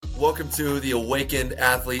Welcome to the Awakened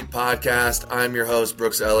Athlete Podcast. I'm your host,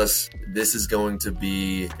 Brooks Ellis. This is going to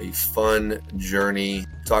be a fun journey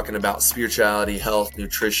talking about spirituality, health,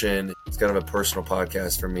 nutrition. It's kind of a personal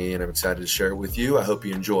podcast for me, and I'm excited to share it with you. I hope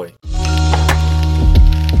you enjoy.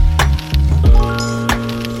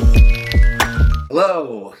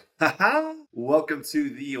 Hello. Welcome to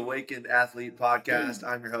the Awakened Athlete Podcast.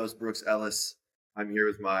 I'm your host, Brooks Ellis. I'm here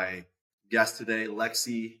with my guest today,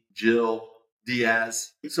 Lexy, Jill,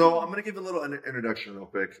 Diaz. So I'm going to give a little introduction real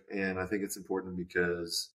quick, and I think it's important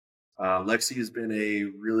because Lexy has been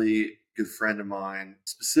a really good friend of mine,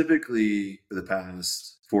 specifically for the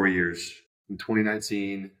past 4 years. In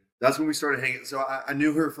 2019, that's when we started hanging. So I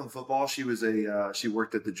knew her from football. She was she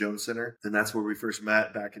worked at the Jones Center, and that's where we first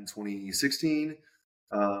met back in 2016.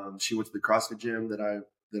 She went to the CrossFit gym that I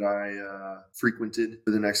frequented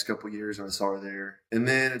for the next couple of years, and I saw her there. And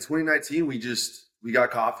then in 2019, we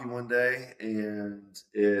got coffee one day, and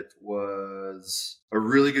it was a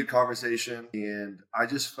really good conversation. And I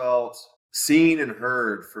just felt seen and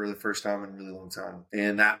heard for the first time in a really long time.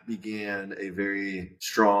 And that began a very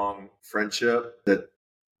strong friendship that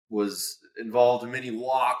was involved in many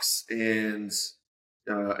walks and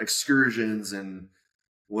excursions and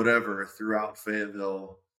whatever throughout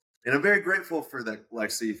Fayetteville. And I'm very grateful for that,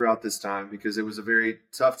 Lexy, throughout this time, because it was a very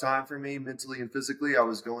tough time for me mentally and physically. I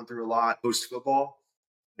was going through a lot post-football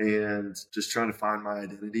and just trying to find my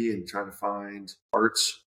identity and trying to find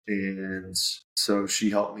arts. And so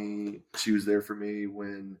she helped me. She was there for me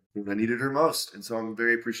when I needed her most. And so I'm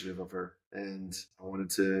very appreciative of her. And I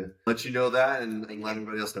wanted to let you know that and let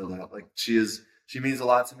everybody else know that. Like, she means a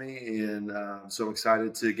lot to me, and so I'm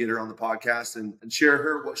excited to get her on the podcast and share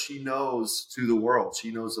her what she knows to the world.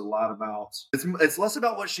 She knows a lot about, it's less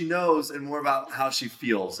about what she knows and more about how she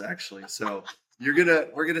feels, actually. So we're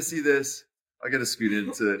gonna see this. I gotta scoot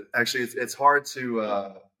into, actually, it's hard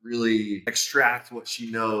to really extract what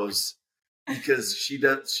she knows, because she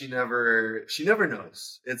never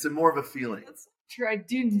knows. It's more of a feeling. That's true. I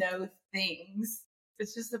do know things.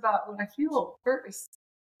 It's just about what I feel first.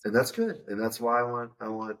 And that's good. And that's why I want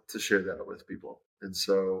to share that with people. And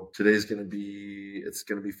so today's going to be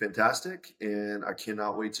fantastic. And I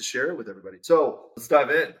cannot wait to share it with everybody. So let's dive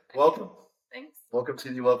in. Welcome. Thanks. Welcome to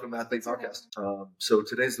the Welcome Athlete Podcast. So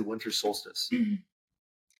today's the winter solstice.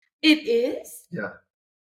 It is? Yeah.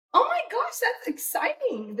 Oh my gosh, that's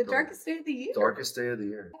exciting. The darkest day of the year. Darkest day of the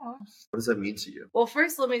year. Oh. What does that mean to you? Well,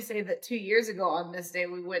 first, let me say that 2 years ago on this day,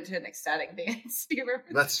 we went to an ecstatic dance. Do you remember?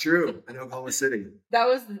 That's true. In Oklahoma City. That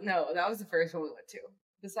was the first one we went to.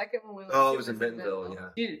 The second one we went to. Oh, it was in Bentonville, yeah.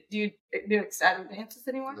 Do you do ecstatic dances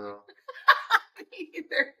anymore? No. Me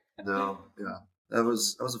either. No, yeah. That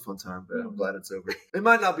was a fun time, but I'm glad it's over. It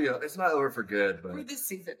might not be, it's not over for good, but. For this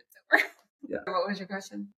season, it's over. Yeah. What was your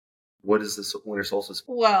question? What is this winter solstice?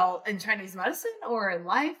 Well, in Chinese medicine or in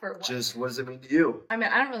life or what? Just what does it mean to you? I mean,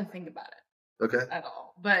 I don't really think about it. Okay. At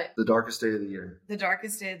all. But the darkest day of the year. The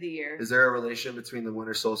darkest day of the year. Is there a relation between the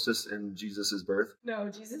winter solstice and Jesus' birth? No,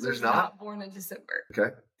 Jesus There's was not born in December.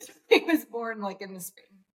 Okay. He was born like in the spring.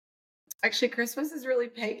 Actually, Christmas is really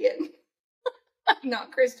pagan.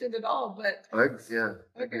 Not Christian at all, but yeah.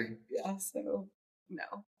 Okay. Yeah, so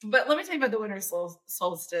no. But let me tell you about the winter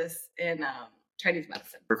solstice in Chinese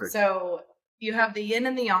medicine. Perfect. So you have the yin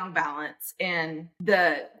and the yang balance, and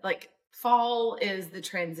the fall is the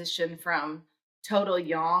transition from total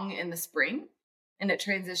yang in the spring, and it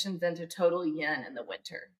transitions into total yin in the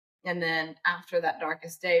winter. And then after that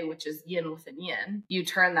darkest day, which is yin within yin, you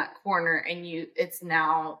turn that corner and it's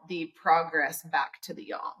now the progress back to the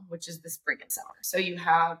yang, which is the spring and summer. So you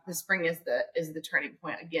have the spring is the turning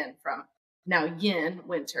point again from now yin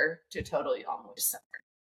winter to total yang, which is summer.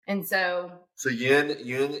 And so yin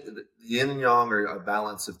and yang are a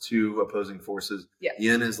balance of two opposing forces. Yeah.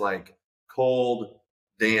 Yin is like cold,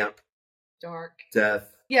 damp, dark, death.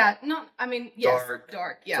 Yeah, yes,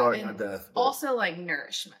 dark. Yeah, dark, and not death. But also like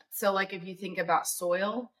nourishment. So like if you think about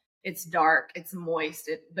soil, it's dark, it's moist,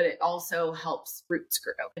 but it also helps roots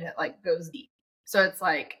grow, and it like goes deep. So it's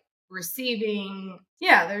like receiving.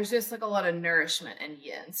 Yeah, there's just like a lot of nourishment in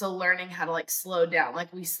yin. So learning how to like slow down.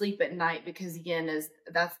 Like we sleep at night because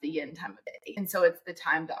that's the yin time of day. And so it's the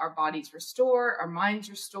time that our bodies restore, our minds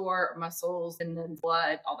restore, our muscles, and then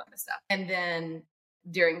blood, all that kind of stuff. And then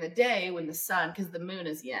during the day when the sun, because the moon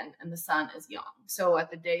is yin and the sun is yang. So at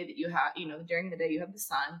the day that you have, during the day you have the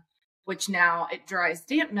sun, which now it dries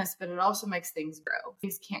dampness, but it also makes things grow.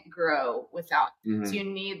 Things can't grow without. So you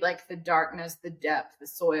need like the darkness, the depth, the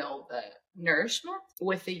soil, the nourishment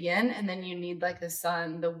with the yin, and then you need like the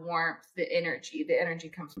sun, the warmth, the energy. The energy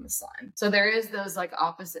comes from the sun. So there is those like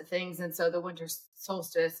opposite things. And so the winter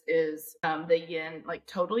solstice is the yin, like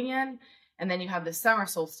total yin. And then you have the summer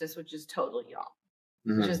solstice, which is total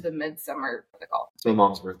yang, which is the midsummer. What they call it. It's my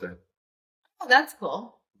mom's birthday. Oh, that's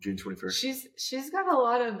cool. June 21st. She's got a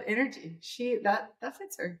lot of energy. That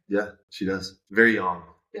fits her. Yeah, she does. Very young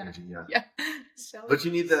energy. Yeah. But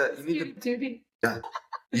you need the yeah.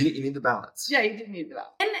 You need the balance. Yeah, you do need the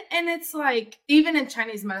balance. And it's like even in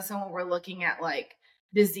Chinese medicine, when we're looking at like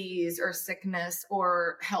disease or sickness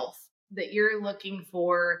or health, that you're looking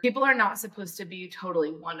for, people are not supposed to be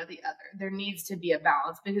totally one or the other. There needs to be a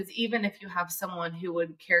balance, because even if you have someone who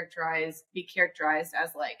would be characterized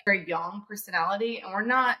as like very young personality,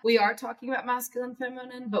 and we are talking about masculine,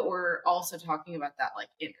 feminine, but we're also talking about that like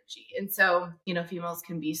energy. And so, females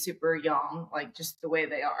can be super young, like just the way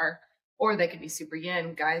they are, or they could be super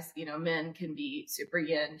yin. Guys, men can be super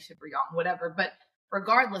yin, super young, whatever. But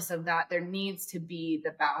regardless of that, there needs to be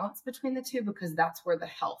the balance between the two, because that's where the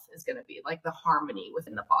health is going to be, like the harmony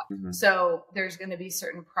within the body. So there's going to be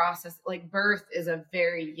certain process, like birth is a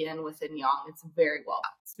very yin within yang. It's very well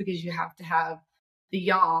balanced, because you have to have the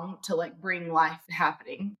yang to like bring life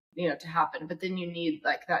happening, to happen. But then you need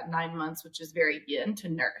like that 9 months, which is very yin, to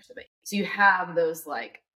nourish the baby. So you have those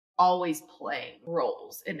like always playing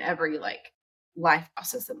roles in every like life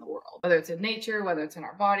process in the world, whether it's in nature, whether it's in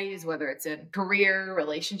our bodies, whether it's in career,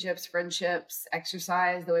 relationships, friendships,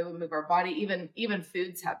 exercise, the way we move our body. Even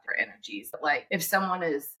foods have their energies. Like if someone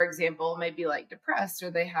is, for example, maybe like depressed,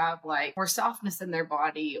 or they have like more softness in their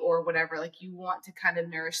body or whatever, like you want to kind of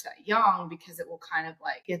nourish that yang, because it will kind of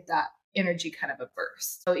like get that energy kind of a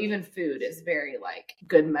burst. So even food is very like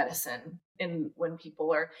good medicine. And when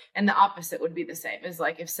people are, and the opposite would be the same, is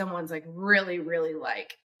like if someone's like really, really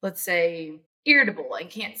like, let's say, irritable and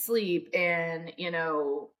can't sleep, and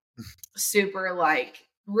super like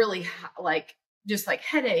really like just like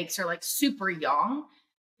headaches, or like super yang,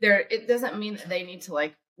 it doesn't mean that they need to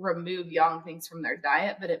like remove yang things from their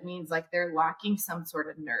diet, but it means like they're lacking some sort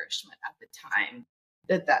of nourishment at the time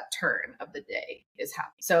that turn of the day is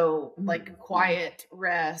happening. So like quiet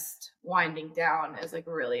rest, winding down is like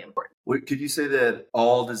really important. Could you say that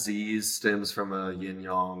all disease stems from a yin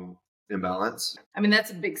yang imbalance? I mean,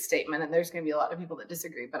 that's a big statement, and there's going to be a lot of people that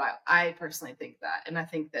disagree, but I personally think that, and I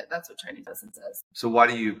think that that's what Chinese medicine says. So why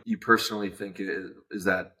do you personally think is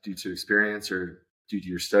that due to experience, or due to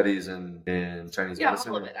your studies in Chinese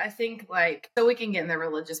medicine? All of it. I think so we can get in the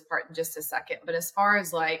religious part in just a second, but as far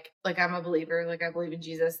as like I'm a believer, like I believe in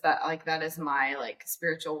Jesus, that is my like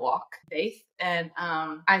spiritual walk, faith. And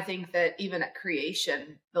I think that even at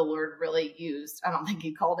creation, the Lord really used, I don't think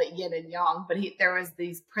he called it yin and yang, but there was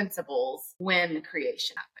these principles when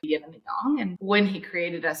creation happened, yin and yang. And when he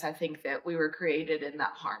created us, I think that we were created in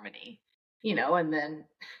that harmony, and then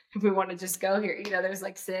if we want to just go here, there's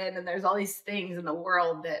like sin and there's all these things in the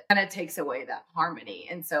world that kind of takes away that harmony.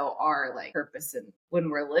 And so our like purpose, and when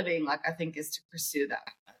we're living, like I think, is to pursue that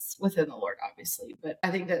within the Lord, obviously. But I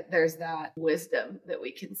think that there's that wisdom that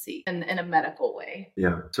we can see in a medical way.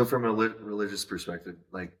 Yeah. So from a religious perspective,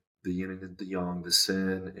 like the yin and the yang, the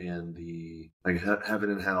sin and the like heaven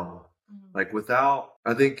and hell, like without,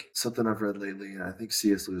 I think something I've read lately, and I think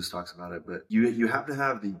C.S. Lewis talks about it, but you have to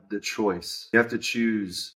have the choice. You have to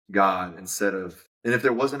choose God instead of, and if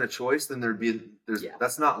there wasn't a choice, then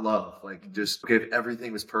that's not love. Like just, okay, if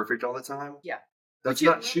everything was perfect all the time. Yeah. That's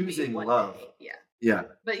not choosing love. Day. Yeah. Yeah.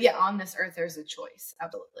 But on this earth, there's a choice.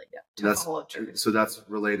 Absolutely. Yeah. So that's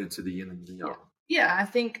related to the yin and the yang. Yeah, I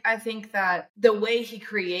think that the way he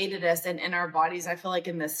created us and in our bodies, I feel like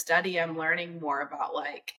in this study, I'm learning more about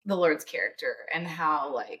like the Lord's character, and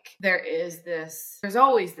how like there's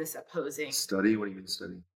always this opposing study. What do you mean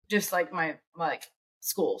study? Just like my like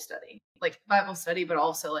school study, like Bible study, but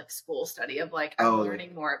also like school study of like, I'm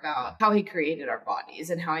learning more about how he created our bodies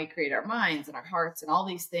and how he created our minds and our hearts and all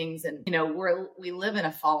these things. And, we live in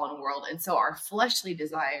a fallen world. And so our fleshly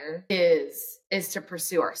desire is to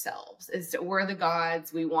pursue ourselves, we're the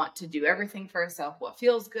gods. We want to do everything for ourselves, what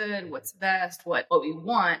feels good, what's best, what we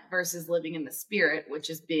want, versus living in the spirit, which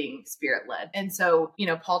is being spirit led. And so,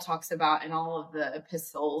 Paul talks about in all of the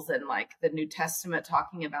epistles and like the New Testament,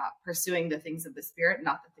 talking about pursuing the things of the spirit,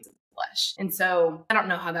 not the things of flesh. And so I don't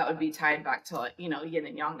know how that would be tied back to like, yin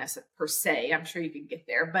and yangness per se. I'm sure you could get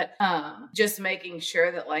there, but just making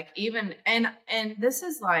sure that like even and this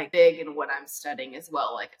is like big in what I'm studying as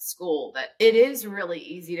well, like at school, that it is really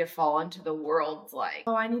easy to fall into the world like,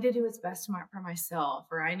 oh, I need to do what's best for myself,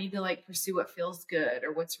 or I need to like pursue what feels good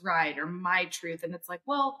or what's right or my truth. And it's like,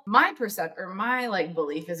 well, my perception or my like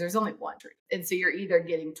belief is there's only one truth. And so you're either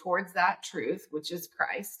getting towards that truth, which is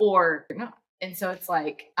Christ, or you're not. And so it's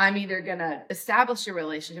like, I'm either going to establish a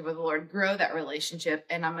relationship with the Lord, grow that relationship,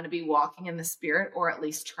 and I'm going to be walking in the Spirit, or at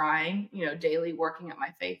least trying, daily working at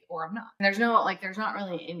my faith, or I'm not. And there's not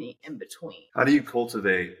really any in between. How do you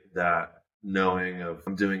cultivate that knowing of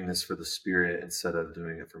I'm doing this for the Spirit instead of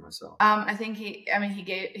doing it for myself? I think he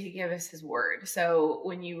gave us his word. So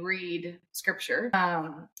when you read scripture,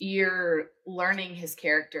 you're learning his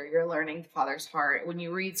character, you're learning the Father's heart. When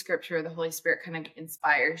you read scripture, the Holy Spirit kind of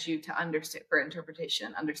inspires you to understand, for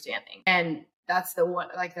interpretation, understanding. And that's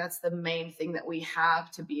the main thing that we have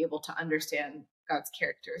to be able to understand God's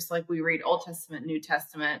characters. Like we read Old Testament, New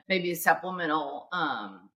Testament, maybe supplemental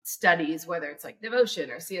studies, whether it's like devotion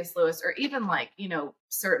or C.S. Lewis, or even like,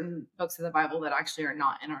 certain books of the Bible that actually are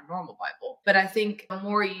not in our normal Bible. But I think the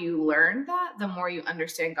more you learn that, the more you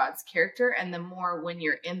understand God's character, and the more when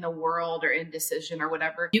you're in the world or in decision or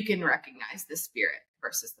whatever, you can recognize the Spirit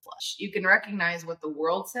versus the flesh. You can recognize what the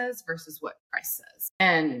world says versus what Christ says.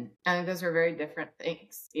 And I think those are very different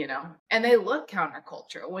things, and they look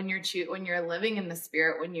countercultural when you're living in the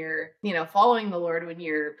Spirit, when you're, following the Lord, when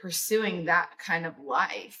you're pursuing that kind of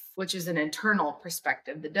life, which is an internal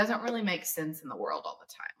perspective that doesn't really make sense in the world all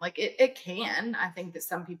the time. Like it can. I think that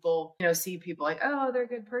some people, see people like, oh, they're a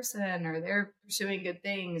good person, or they're pursuing good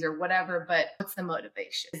things or whatever, but what's the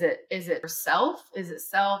motivation? Is it for self? Is it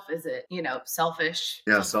self? Is it, selfish?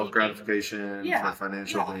 Yeah, self-gratification, for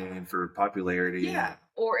financial gain, for popularity. Yeah.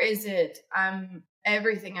 Or is it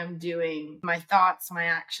everything I'm doing, my thoughts, my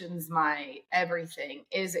actions, my everything,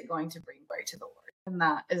 is it going to bring glory to the Lord? And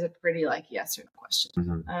that is a pretty like yes or no question.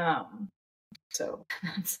 Mm-hmm. So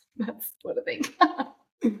that's what I think.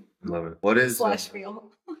 Love it. What is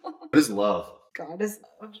feel? What is love? God is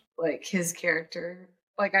love. Like his character.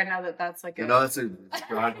 Like I know that's like that's a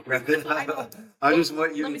God. I just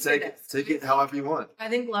want you to take it however you want. I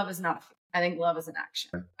think love is not a feeling. I think love is an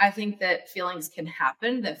action. Okay. I think that feelings can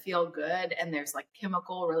happen that feel good, and there's like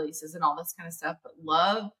chemical releases and all this kind of stuff. But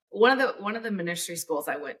love, one of the ministry schools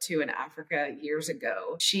I went to in Africa years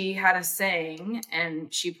ago, she had a saying,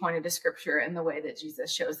 and she pointed to scripture in the way that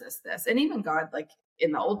Jesus shows us this, and even God, like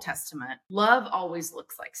in the Old Testament, love always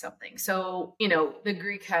looks like something. So, the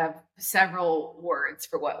Greek have several words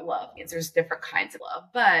for what love means. There's different kinds of love,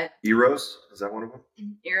 but Eros, is that one of them?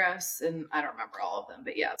 Eros, and I don't remember all of them,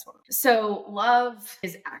 but yeah, it's one of them. So love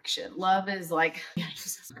is action. Love is like,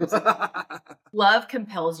 love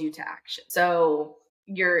compels you to action. So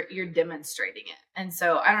you're demonstrating it. And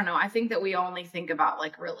so I don't know. I think that we only think about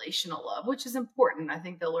like relational love, which is important. I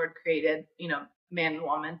think the Lord created, man and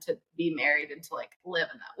woman to be married and to like live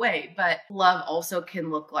in that way. But love also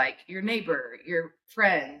can look like your neighbor, your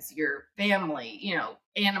friends, your family,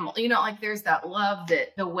 animal, like there's that love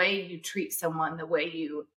that the way you treat someone, the way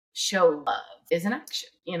you show love is an action,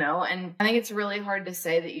 and I think it's really hard to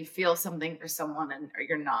say that you feel something for someone and or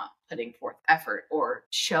you're not putting forth effort or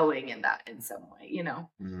showing in that in some way,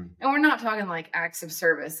 Mm-hmm. And we're not talking like acts of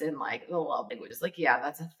service in like the love languages. Like, yeah,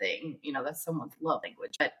 that's a thing, that's someone's love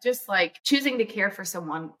language, but just like choosing to care for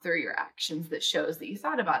someone through your actions that shows that you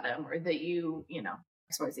thought about them, or that you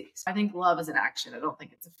XYZ. I think love is an action. I don't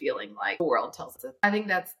think it's a feeling like the world tells us. I think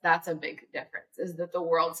that's a big difference, is that the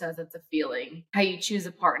world says it's a feeling. How you choose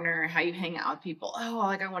a partner, how you hang out with people. Oh,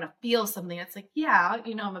 like I want to feel something. It's like, yeah,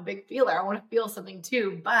 I'm a big feeler. I want to feel something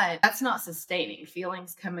too, but that's not sustaining.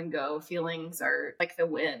 Feelings come and go. Feelings are like the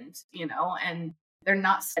wind, and they're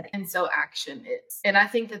not steady. And so action is. And I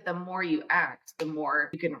think that the more you act, the more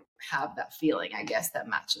you can have that feeling, I guess, that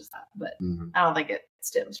matches that. But I don't think it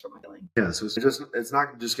stems from a feeling. Yeah, so it's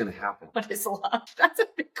not just going to happen. What is love? That's a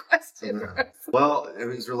big question. Yeah. Well, it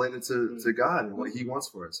was related to God and what he wants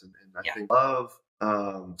for us. And I think love,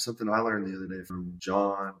 something I learned the other day from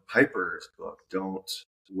John Piper's book, Don't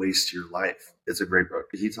Waste Your Life. It's a great book.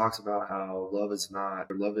 He talks about how love is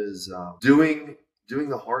doing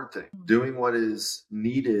the hard thing, doing what is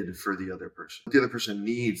needed for the other person. What the other person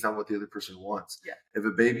needs, not what the other person wants. Yeah. If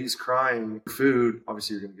a baby's crying for food,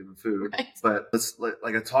 obviously you're going to give him food. Right. But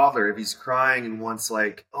like a toddler, if he's crying and wants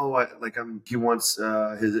he wants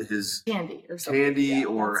his candy or something. Candy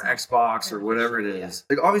or Xbox or whatever it is.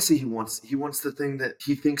 Like obviously he wants the thing that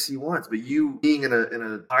he thinks he wants, but you being in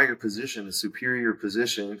a higher position, a superior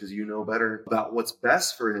position, because you know better about what's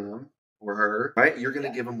best for him or her, right? You're going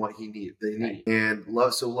to give them what they need. Right. And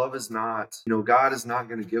love is not, God is not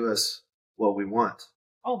going to give us what we want.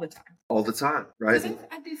 All the time, right?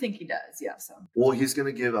 I do think he does, yeah. So, well, he's going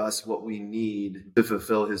to give us what we need to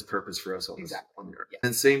fulfill his purpose for us on the earth. Yeah.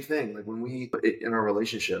 And same thing, like when we in our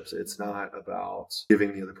relationships, it's not about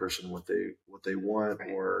giving the other person what they want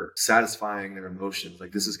or satisfying their emotions.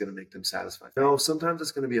 Like this is going to make them satisfied. No, sometimes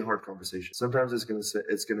it's going to be a hard conversation. Sometimes it's going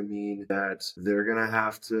to mean that they're going to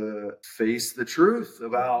have to face the truth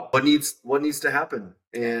about what needs to happen.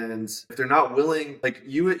 And if they're not willing, like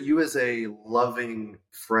you as a loving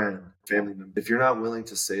friend, family member, if you're not willing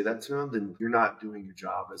to say that to them, then you're not doing your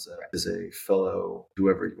job as a fellow,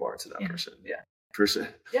 whoever you are to that person. Yeah.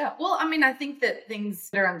 Yeah. Well, I mean, I think that things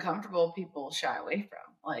that are uncomfortable, people shy away from.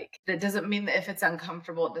 Like that doesn't mean that if it's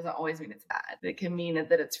uncomfortable, it doesn't always mean it's bad. It can mean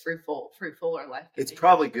that it's fruitful or life. It's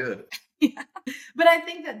probably good. Yeah. But I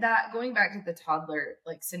think that going back to the toddler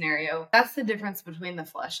scenario, that's the difference between the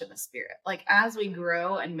flesh and the spirit. Like as we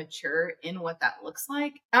grow and mature in what that looks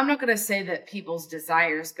like, I'm not going to say that people's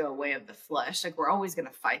desires go away of the flesh. Like we're always going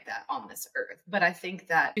to fight that on this earth. But I think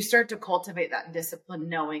that you start to cultivate that discipline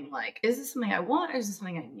knowing like, is this something I want or is this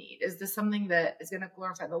something I need? Is this something that is going to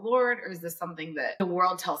glorify the Lord or is this something that the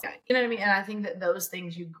world tells me? You know what I mean? And I think that those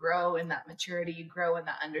things you grow in that maturity, you grow in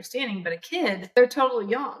that understanding. But a kid, they're totally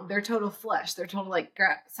young. They're total flesh. They're total like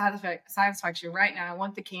satisfaction right now. I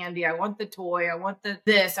want the candy. I want the toy. I want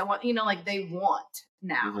this. I want, like they want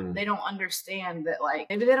now. Mm-hmm. They don't understand that like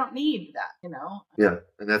maybe they don't need that, Yeah.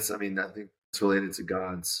 And I think it's related to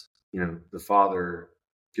God's, the Father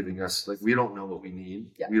giving us, like, we don't know what we need.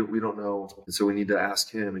 Yeah. We don't know. And so we need to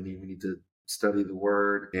ask him and we need to study the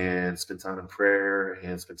word and spend time in prayer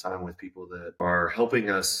and spend time with people that are helping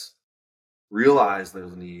us realize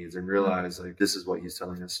those needs and realize like this is what he's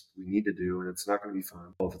telling us we need to do, and it's not going to be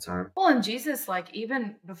fun all the time. Well, and Jesus, like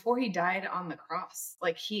even before he died on the cross,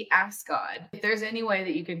 like he asked God, if there's any way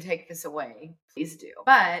that you can take this away, please do.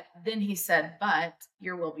 But then he said, but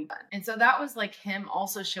your will be done. And so that was like him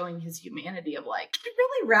also showing his humanity of like, I'd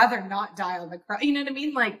really rather not die on the cross. You know what I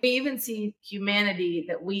mean? Like we even see humanity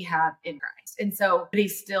that we have in Christ. And so, but he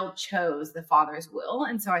still chose the Father's will.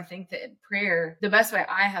 And so I think that in prayer, the best way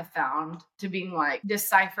I have found to being like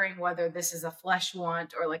deciphering whether this is a flesh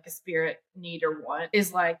want or like a spirit need or want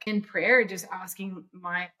is like in prayer, just asking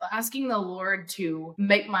the Lord to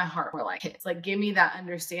make my heart more like his, like give me that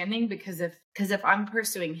understanding, because if I'm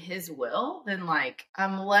pursuing his will, then like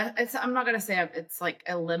I'm not going to say it's like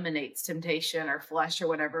eliminates temptation or flesh or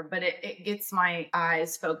whatever, but it gets my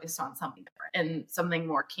eyes focused on something different and something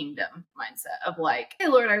more kingdom mindset of like, hey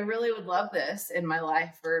Lord, I really would love this in my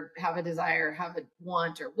life or have a desire, have a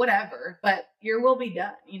want or whatever, but your will be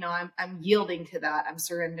done. I'm yielding to that. I'm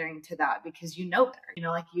surrendering to that because you know better,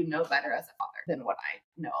 like you know better as a father than what I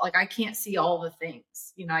know. Like I can't see all the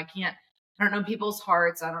things, I don't know people's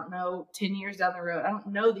hearts. I don't know 10 years down the road. I don't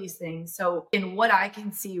know these things. So in what I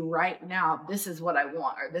can see right now, this is what I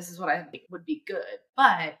want, or this is what I think would be good.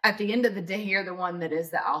 But at the end of the day, you're the one that is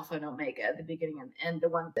the Alpha and Omega, the beginning and the end, the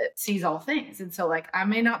one that sees all things. And so like, I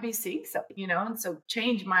may not be seeing something, and so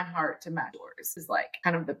change my heart to match yours is like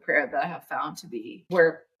kind of the prayer that I have found to be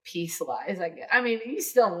where peace lies. I mean, you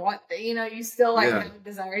still want you still have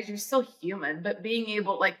desires, you're still human, but being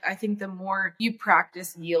able, like, I think the more you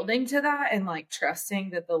practice yielding to that and like trusting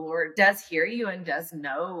that the Lord does hear you and does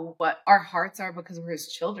know what our hearts are because we're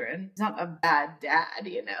his children. He's not a bad dad,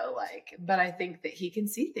 but I think that he can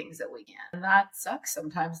see things that we can't. And that sucks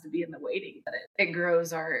sometimes to be in the waiting, but it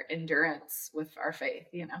grows our endurance with our faith,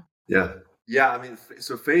 Yeah. Yeah. I mean,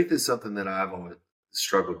 so faith is something that I've always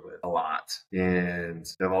struggled with a lot, and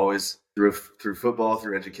I've always through football,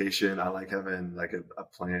 through education, I like having like a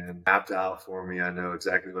plan mapped out for me. I know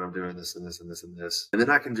exactly what I'm doing, this and this and this and this, and then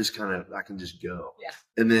I can just go. Yeah.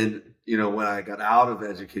 And then when I got out of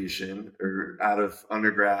education or out of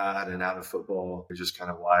undergrad and out of football, it was just kind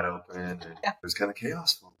of wide open, and it was kind of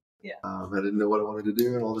chaos for me. Yeah. I didn't know what I wanted to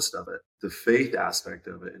do and all this stuff. But the faith aspect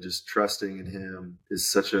of it and just trusting in him is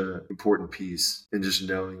such an important piece. And just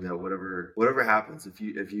knowing that whatever happens, if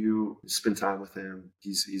you spend time with him,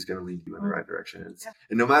 he's going to lead you in the right direction.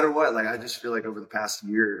 And no matter what, like I just feel like over the past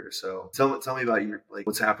year or so, tell me about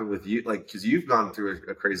what's happened with you, like because you've gone through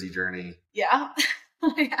a crazy journey. Yeah.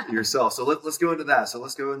 Yeah. yourself. So let's go into that. So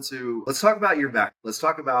let's talk about your back.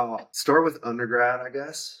 Start with undergrad, I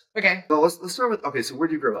guess. Okay. Well, let's start with, okay, so where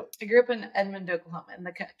did you grow up? I grew up in Edmond, Oklahoma, in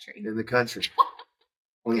the country. In the country.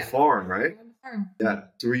 On the Yeah. farm, right? On the farm. Yeah.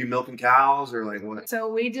 So were you milking cows or like what? So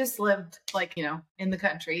we just lived like, in the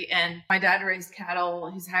country, and my dad raised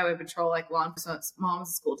cattle. He's highway patrol, like law enforcement. Mom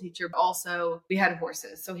was a school teacher, but also we had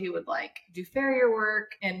horses. So he would like do farrier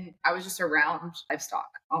work, and I was just around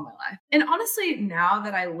livestock all my life. And honestly, now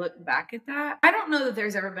that I look back at that, I don't know that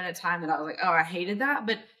there's ever been a time that I was like, oh, I hated that.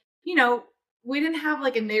 But we didn't have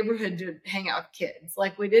like a neighborhood to hang out with kids.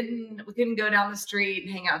 Like we couldn't go down the street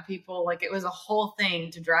and hang out with people. Like it was a whole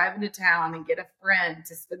thing to drive into town and get a friend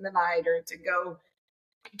to spend the night or to go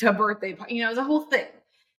to a birthday party. It was a whole thing.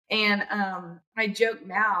 And I joke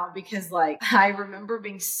now because like I remember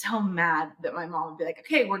being so mad that my mom would be like,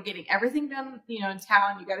 okay, we're getting everything done, in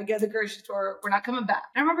town. You got to go to the grocery store. We're not coming back.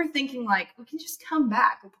 And I remember thinking like, we can just come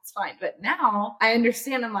back. Like, it's fine. But now I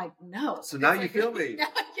understand. I'm like, no. So now you like, feel me.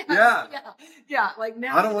 Yeah. Like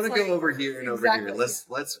now I don't want to go over here and over here.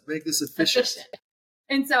 Let's make this efficient.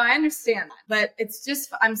 And so I understand that, but it's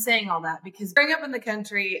just, I'm saying all that because growing up in the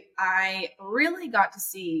country, I really got to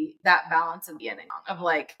see that balance of the beginning of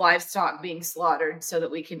like livestock being slaughtered so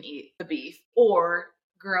that we can eat the beef, or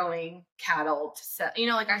growing cattle to sell.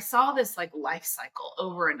 Like I saw this like life cycle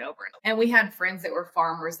over and over. And we had friends that were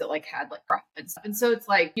farmers that like had like crop and stuff. And so it's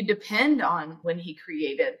like you depend on when he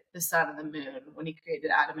created the sun and the moon, when he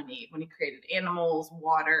created Adam and Eve, when he created animals,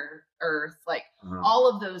 water, earth, like all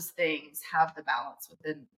of those things have the balance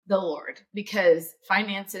within the Lord, because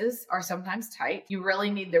finances are sometimes tight. You really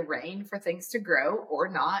need the rain for things to grow or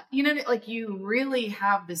not. Like you really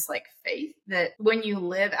have this like faith that when you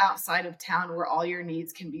live outside of town where all your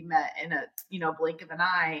needs can be met in a blink of an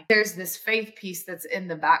eye, there's this faith piece that's in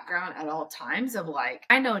the background at all times of like,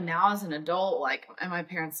 I know now as an adult, like, and my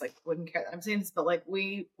parents like wouldn't care that I'm saying this, but like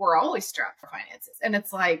we were always strapped for finances. And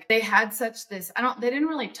it's like they had such this, they didn't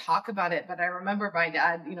really talk about it, but I remember my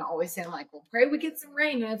dad, always saying like, well, pray we get some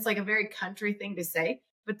rain. And it's like a very country thing to say,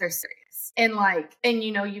 but they're serious. And like, and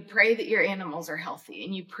you pray that your animals are healthy,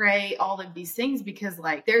 and you pray all of these things because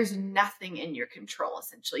like there's nothing in your control.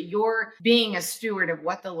 Essentially, you're being a steward of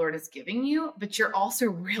what the Lord is giving you, but you're also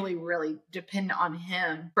really, really dependent on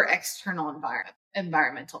Him for external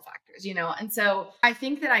environmental factors, And so I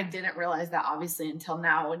think that I didn't realize that obviously until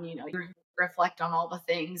now when, you reflect on all the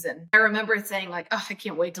things. And I remember saying like, oh, I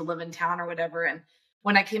can't wait to live in town or whatever. And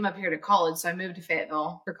when I came up here to college, so I moved to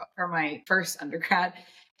Fayetteville for my first undergrad.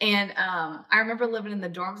 And I remember living in the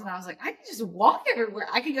dorms, and I was like, I could just walk everywhere.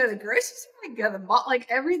 I could go to the grocery store, I could go to the mall. Like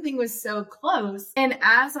everything was so close. And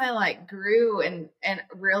as I like grew and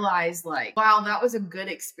realized like, wow, that was a good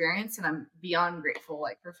experience, and I'm beyond grateful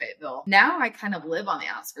like for Fayetteville. Now I kind of live on the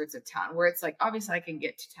outskirts of town, where it's like obviously I can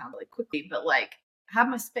get to town really quickly, but like have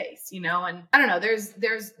my space, and I don't know,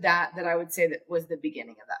 there's that I would say that was the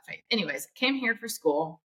beginning of that faith. Anyways, came here for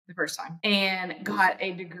school the first time and got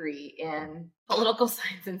a degree in political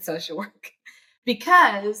science and social work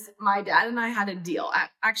because my dad and I had a deal.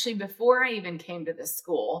 Actually, before I even came to this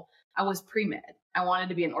school, I was pre-med. I wanted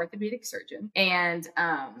to be an orthopedic surgeon, and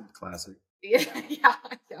classic. Yeah,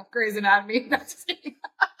 Grey's Anatomy. Not just kidding.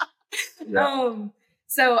 Yeah.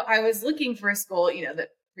 So I was looking for a school, that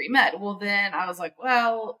pre-med. Well, then I was like,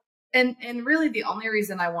 well, and really the only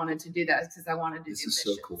reason I wanted to do that is because I wanted to do missions. This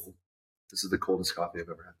is so cool. This is the coldest coffee I've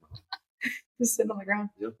ever had. Just sitting on the ground.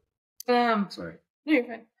 Yep. Sorry. No, you're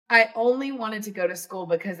fine. I only wanted to go to school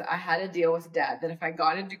because I had a deal with Dad that if I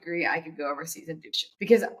got a degree, I could go overseas and do shit.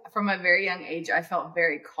 Because from a very young age, I felt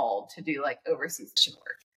very called to do like overseas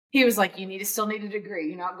work. He was like, you still need a degree.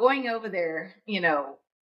 You're not going over there,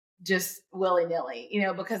 just willy-nilly,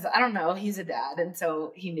 because I don't know, he's a dad. And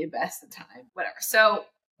so he knew best at the time, whatever. So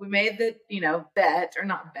we made the, bet, or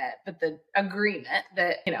not bet, but the agreement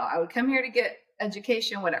that, I would come here to get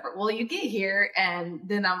education, whatever. Well, you get here, and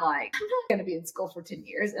then I'm like, I'm not going to be in school for 10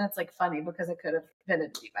 years. And it's like funny because I could have been a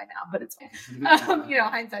degree by now, but it's fine.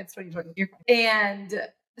 Hindsight's 2020. And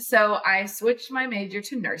so I switched my major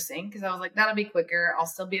to nursing because I was like, that'll be quicker. I'll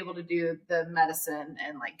still be able to do the medicine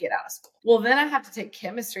and like get out of school. Well, then I have to take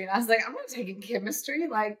chemistry. And I was like, I'm not taking chemistry.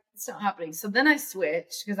 Like, it's not happening. So then I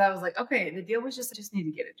switched because I was like, okay, the deal was I just need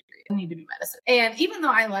to get a degree. I need to do medicine. And even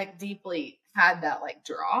though I like deeply had that like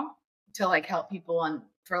draw to like help people and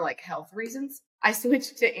for like health reasons, I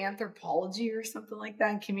switched to anthropology or something like that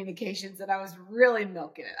in communications, and I was really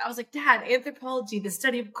milking it. I was like, Dad, anthropology, the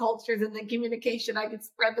study of cultures, and then communication, I could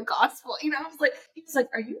spread the gospel. I was like, he was like,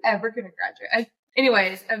 are you ever going to graduate?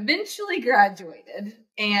 Anyways, eventually graduated,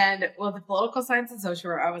 And well, the political science and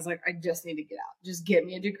social work, I was like, I just need to get out. Just get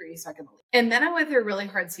me a degree so I can leave. And then I went through a really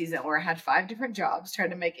hard season where I had 5 different jobs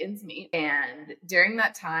trying to make ends meet. And during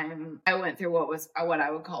that time, I went through what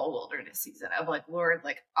I would call a wilderness season of like, Lord,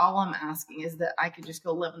 like all I'm asking is that I could just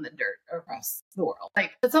go live in the dirt across the world.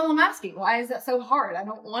 Like that's all I'm asking. Why is that so hard? I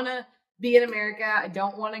don't want to be in America. I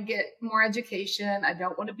don't want to get more education. I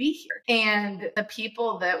don't want to be here. And the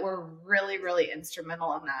people that were really, really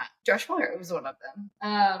instrumental in that, Josh Fuller was one of them.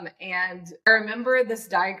 And I remember this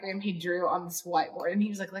diagram he drew on this whiteboard, and he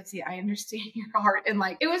was like, Lexy, I understand your heart. And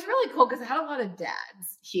like, it was really cool because I had a lot of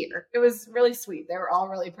dads here. It was really sweet. They were all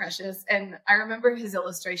really precious. And I remember his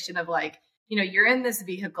illustration of like, you know, you're in this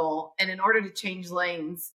vehicle, and in order to change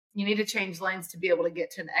lanes, you need to change lanes to be able to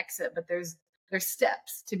get to an exit, but there's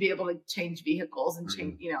steps to be able to change vehicles and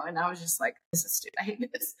change, you know, and I was just like, this is stupid. I hate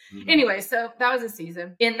this. Anyway, so that was a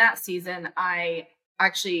season. In that season, I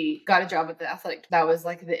actually got a job at the athletic. That was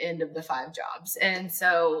like the end of the 5 jobs. And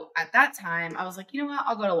so at that time, I was like, you know what?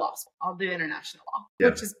 I'll go to law school. I'll do international law,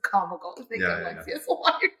 which is comical to think of Lexy as a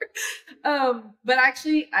lawyer. But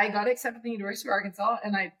actually, I got accepted to the University of Arkansas,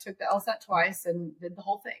 and I took the LSAT twice and did the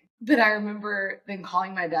whole thing. But I remember then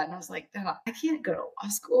calling my dad, and I was like, Dad, I can't go to law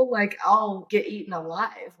school. Like, I'll get eaten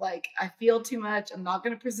alive. Like, I feel too much. I'm not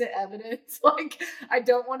going to present evidence. Like, I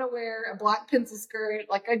don't want to wear a black pencil skirt.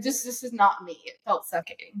 Like, this is not me. It felt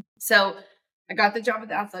suffocating. So I got the job at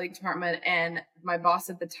the athletic department, and my boss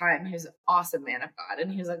at the time, he was an awesome man of God.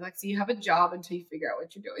 And he was like, Lexy, you have a job until you figure out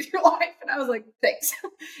what you're doing with your life. And I was like, thanks.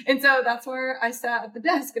 And so that's where I sat at the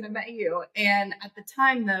desk and I met you. And at the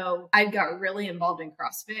time though, I got really involved in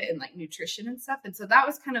CrossFit and like nutrition and stuff. And so that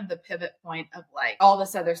was kind of the pivot point of like all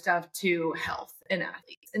this other stuff to health and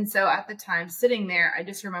athletes. And so at the time sitting there, I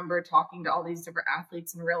just remember talking to all these different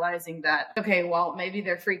athletes and realizing that, okay, well, maybe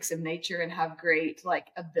they're freaks of nature and have great like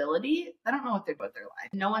ability. I don't know what they're doing with their life.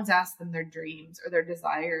 No one's asked them their dreams or their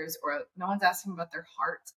desires, or no one's asked them about their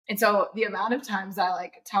heart. And so the amount of times I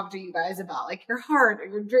like talk to you guys about like your heart or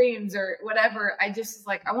your dreams or whatever, I just was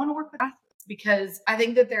like, I want to work with athletes because I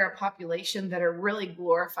think that they're a population that are really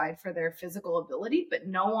glorified for their physical ability, but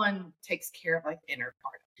no one takes care of like the inner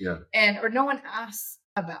part. Or no one asks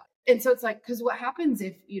about it. And so it's like, because what happens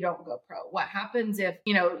if you don't go pro? What happens if,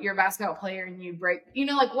 you know, you're a basketball player and you break, you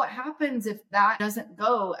know, like what happens if that doesn't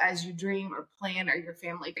go as you dream or plan or your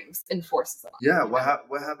family dreams and forces it on? Yeah.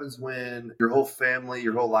 What happens when your whole family,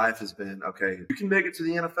 your whole life has been, okay, you can make it to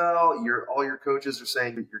the NFL. All your coaches are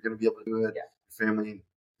saying that you're going to be able to do it. Your family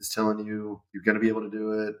is telling you you're going to be able to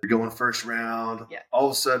do it. You're going first round. All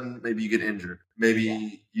of a sudden, maybe you get injured.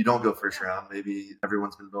 Maybe you don't go first round. Maybe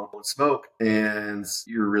everyone's been blowing smoke and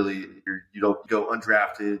you don't go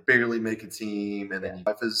undrafted, barely make a team. And then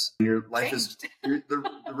the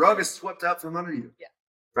rug is swept out from under you.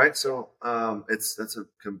 Right. So it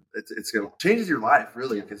changes your life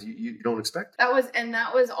really because you don't expect it.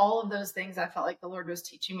 That was all of those things I felt like the Lord was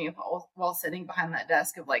teaching me while sitting behind that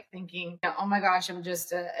desk of like thinking, oh my gosh, I'm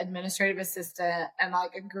just an administrative assistant and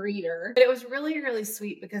like a greeter. But it was really, really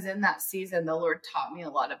sweet because in that season, the Lord taught me a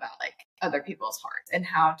lot about like other people's hearts and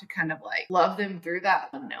how to kind of like love them through that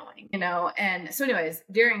unknowing, you know? And so anyways,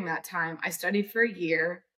 during that time, I studied for a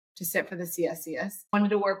year to sit for the CSCS,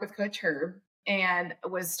 wanted to work with Coach Herb, and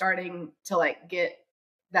was starting to like get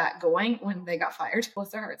that going when they got fired. Bless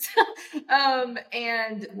their hearts.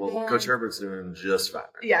 Coach Herbert's doing just fine.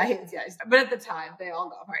 Yeah, he is. Yeah, but at the time they all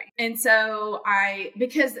got fired. And so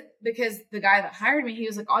because the guy that hired me, he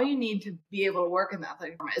was like, all you need to be able to work in the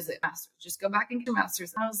athletic department is a master's. Just go back and get your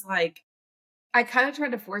master's. And I was like, I kind of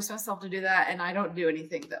tried to force myself to do that, and I don't do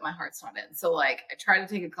anything that my heart's not in. So like I try to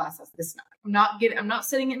take a class. I'm not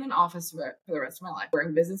sitting in an office for the rest of my life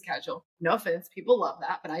wearing business casual. No offense. People love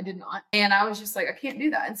that, but I did not. And I was just like, I can't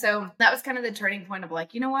do that. And so that was kind of the turning point of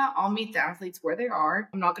like, you know what? I'll meet the athletes where they are.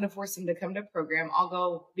 I'm not going to force them to come to a program. I'll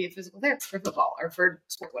go be a physical therapist for football or for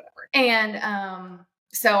sport, whatever. And,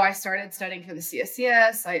 so I started studying for the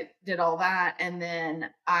CSCS. I did all that. And then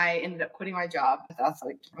I ended up quitting my job at the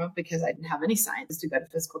athletic department because I didn't have any science to go to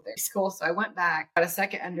physical therapy school. So I went back, got a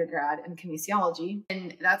second undergrad in kinesiology.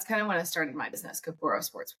 And that's kind of when I started my business, Kokoro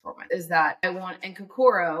Sports Performance, and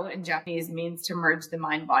Kokoro in Japanese means to merge the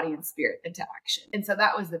mind, body, and spirit into action. And so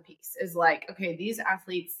that was the piece is like, okay, these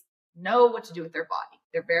athletes know what to do with their body.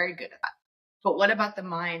 They're very good at that. But what about the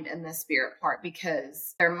mind and the spirit part?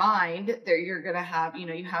 Because their mind, you're going to have,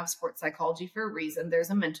 you have sports psychology for a reason.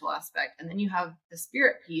 There's a mental aspect. And then you have the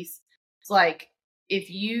spirit piece. It's like,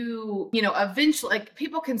 if eventually, like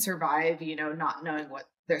people can survive, not knowing what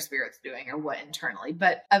their spirit's doing or what internally,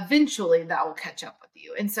 but eventually that will catch up with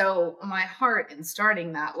you. And so my heart in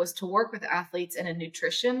starting that was to work with athletes in a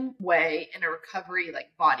nutrition way, in a recovery,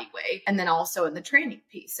 like body way, and then also in the training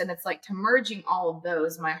piece. And it's like to merging all of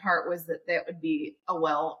those, my heart was that would be a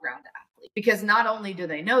well-rounded athlete, because not only do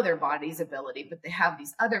they know their body's ability, but they have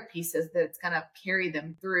these other pieces that it's going to carry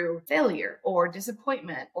them through failure or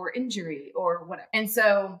disappointment or injury or whatever. And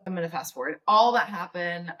so I'm going to fast forward. All that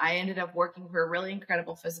happened. I ended up working for a really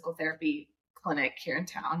incredible physical therapy clinic here in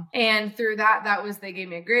town. And through they gave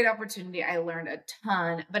me a great opportunity. I learned a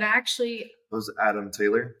ton, but actually, was Adam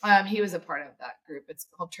Taylor? He was a part of that group. It's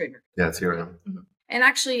called Trainer. Yeah, it's here. Mm-hmm. And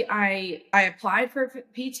actually, I applied for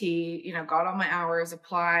PT, got all my hours,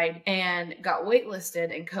 applied, and got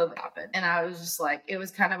waitlisted, and COVID happened. And I was just like, it was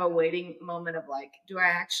kind of a waiting moment of like, do I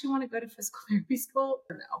actually want to go to physical therapy school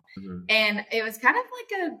or no? Mm-hmm. And it was kind of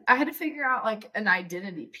like I had to figure out like an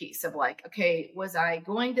identity piece of like, okay, was I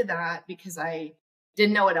going to that because I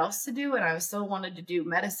didn't know what else to do, and I still wanted to do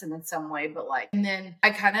medicine in some way, but like, and then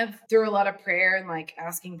I kind of, through a lot of prayer and like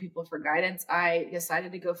asking people for guidance, I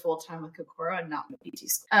decided to go full-time with Kokoro and not with PT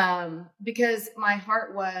school. Because my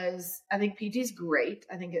heart was, I think PT is great.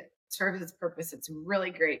 I think it serves its purpose. It's really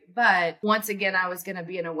great. But once again, I was going to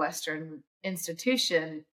be in a Western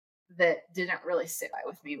institution that didn't really sit right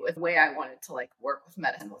with me with the way I wanted to like work with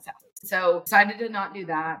medicine with athletes. So decided to not do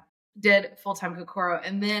that. Did full-time Kokoro,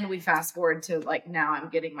 and then we fast forward to like now I'm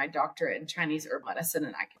getting my doctorate in Chinese herbal medicine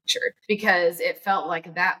and acupuncture, because it felt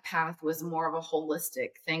like that path was more of a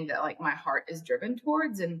holistic thing that like my heart is driven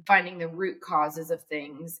towards, and finding the root causes of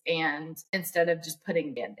things, and instead of just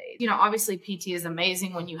putting band-aids. Obviously PT is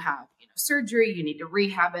amazing when you have surgery, you need to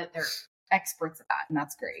rehab it. They're experts at that, and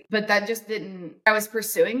that's great. But that just didn't, I was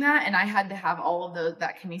pursuing that, and I had to have all of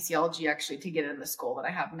that kinesiology actually to get in the school that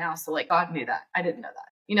I have now. So like God knew that. I didn't know that.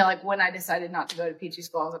 Like when I decided not to go to PT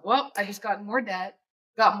school, I was like, well, I just got in more debt,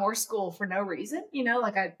 got more school for no reason,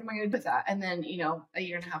 like what am I going to do with that? And then, a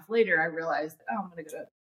year and a half later, I realized, I'm going to go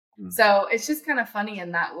to. So it's just kind of funny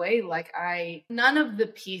in that way. Like none of the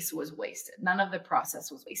piece was wasted. None of the process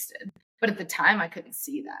was wasted. But at the time I couldn't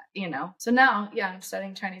see that, So now, I'm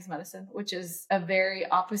studying Chinese medicine, which is a very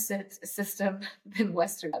opposite system than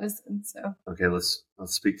Western medicine. So, okay, let's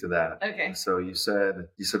speak to that. Okay. So you said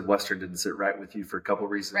Western didn't sit right with you for a couple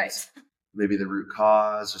reasons. Right. Maybe the root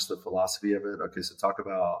cause, just the philosophy of it. Okay, so talk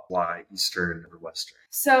about why Eastern over Western.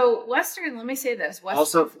 So Western, let me say this. Western,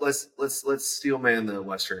 also, let's steel man the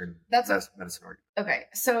Western medicine argument. Okay,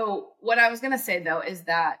 so what I was going to say though is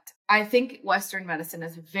that I think Western medicine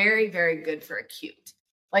is very, very good for acute.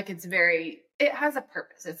 Like it has a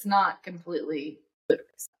purpose. It's not completely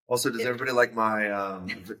ludicrous. Also, does everybody like my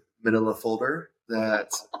manila folder that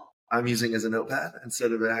I'm using as a notepad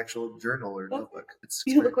instead of an actual journal or notebook?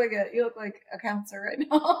 You look like a counselor right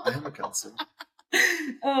now. I am a counselor.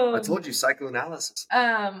 I told you, psychoanalysis.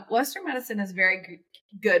 Western medicine is very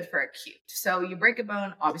good for acute. So you break a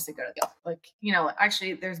bone, obviously go to the like,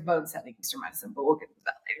 actually there's bone setting Eastern medicine, but we'll get to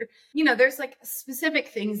that later. There's like specific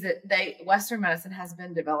things that Western medicine has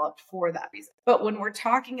been developed for that reason. But when we're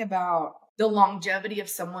talking about the longevity of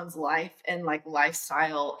someone's life and like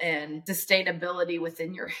lifestyle and sustainability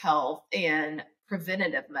within your health and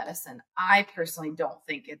preventative medicine, I personally don't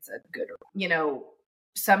think it's a good,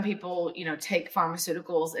 some people, take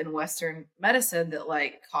pharmaceuticals in Western medicine that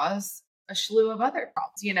like cause a slew of other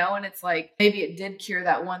problems, and it's like, maybe it did cure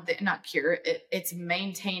that one thing, not cure it. It's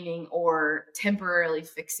maintaining or temporarily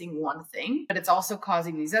fixing one thing, but it's also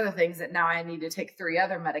causing these other things that now I need to take 3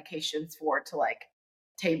 other medications for to like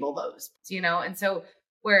table those, and so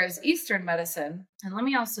whereas Eastern medicine, and let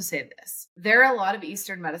me also say this, there are a lot of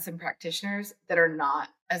Eastern medicine practitioners that are not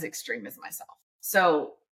as extreme as myself.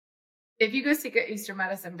 So if you go seek an Eastern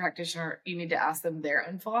medicine practitioner, you need to ask them their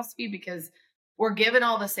own philosophy, because we're given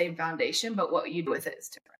all the same foundation, but what you do with it is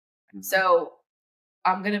different. Mm-hmm. So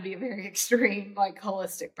I'm going to be a very extreme, like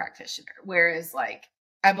holistic practitioner. Whereas like,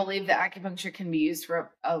 I believe that acupuncture can be used for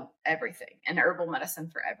everything and herbal medicine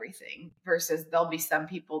for everything, versus there'll be some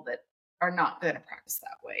people that are not going to practice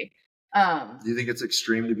that way. Do you think it's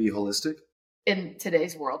extreme to be holistic? In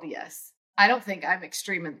today's world, yes. I don't think I'm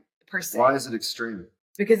extreme per se. Why is it extreme?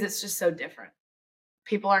 Because it's just so different.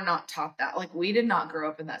 People are not taught that. Like, we did not grow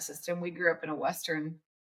up in that system. We grew up in a Western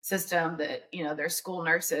system that, there's school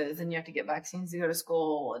nurses and you have to get vaccines to go to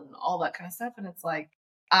school and all that kind of stuff. And it's like,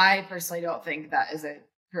 I personally don't think that is a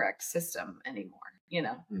correct system anymore,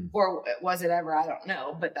 or was it ever? I don't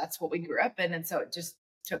know, but that's what we grew up in. And so it just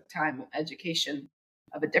took time and education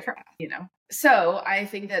of a different path, So I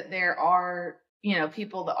think that there are,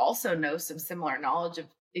 people that also know some similar knowledge of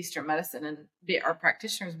Eastern medicine and are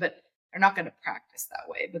practitioners, but They're not going to practice that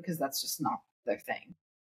way because that's just not their thing.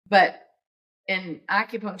 But in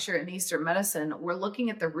acupuncture and Eastern medicine, we're looking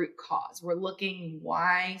at the root cause. We're looking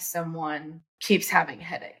why someone keeps having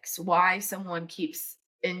headaches, why someone keeps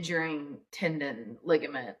injuring tendon,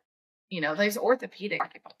 ligament. There's orthopedic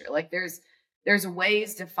acupuncture. Like there's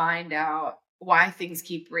ways to find out why things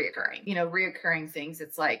keep reoccurring. Reoccurring things.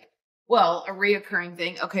 It's like, well, a reoccurring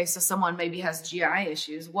thing. Okay, so someone maybe has GI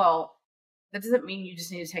issues. Well, that doesn't mean you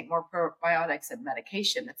just need to take more probiotics and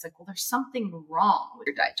medication. It's like, well, there's something wrong with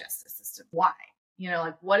your digestive system. Why?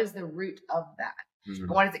 What is the root of that? Mm-hmm.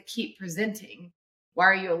 And why does it keep presenting? Why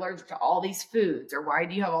are you allergic to all these foods? Or why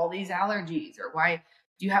do you have all these allergies? Or why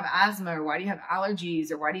do you have asthma? Or why do you have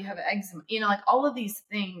allergies? Or why do you have eczema? All of these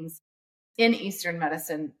things in Eastern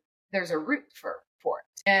medicine, there's a root for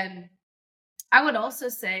it. And I would also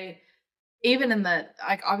say, even in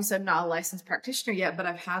obviously I'm not a licensed practitioner yet, but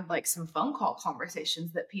I've had some phone call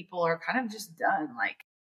conversations that people are kind of just done.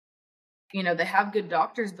 They have good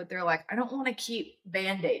doctors, but they're like, I don't want to keep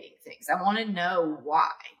band-aiding things. I want to know why,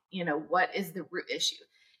 what is the root issue?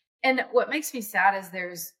 And what makes me sad is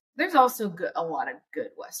there's also a lot of good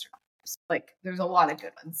Western doctors. There's a lot of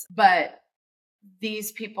good ones, but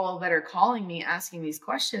these people that are calling me asking these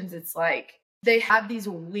questions, it's like, they have these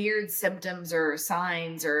weird symptoms or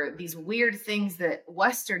signs or these weird things that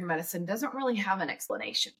Western medicine doesn't really have an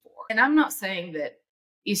explanation for. And I'm not saying that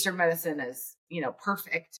Eastern medicine is,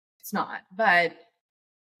 perfect. It's not. But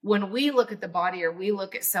when we look at the body or we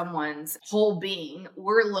look at someone's whole being,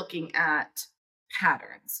 we're looking at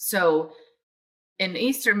patterns. So in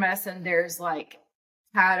Eastern medicine, there's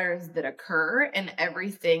patterns that occur and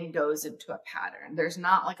everything goes into a pattern. There's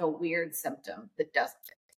not a weird symptom that doesn't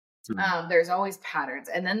fit. There's always patterns,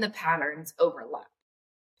 and then the patterns overlap.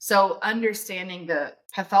 So understanding the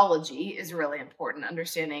pathology is really important.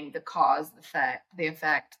 Understanding the cause, the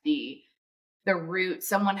effect, the root.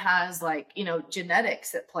 Someone has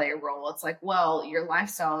genetics that play a role. It's like, well, your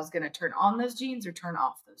lifestyle is going to turn on those genes or turn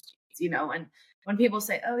off those genes, and when people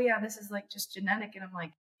say, oh yeah, this is just genetic. And I'm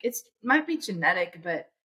like, it might be genetic,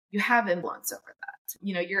 but you have influence over that.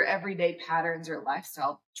 Your everyday patterns or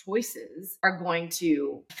lifestyle choices are going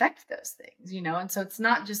to affect those things, and so it's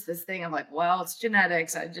not just this thing of well, it's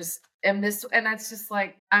genetics. I just am this. And that's just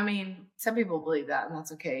some people believe that and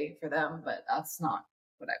that's okay for them, but that's not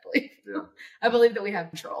what I believe. Yeah. I believe that we have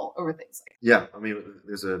control over things like that. Yeah.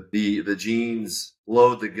 There's the genes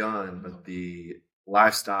load the gun, but the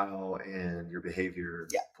lifestyle and your behavior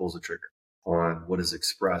pulls the trigger on what is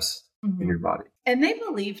expressed in your body. And they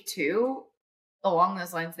believe too, along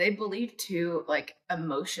those lines,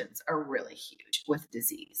 emotions are really huge with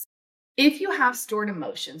disease. If you have stored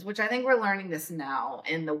emotions, which I think we're learning this now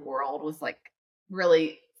in the world with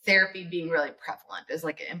really therapy being really prevalent is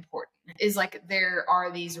important, is there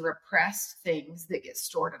are these repressed things that get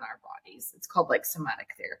stored in our bodies. It's called somatic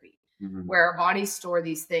therapy. Where our bodies store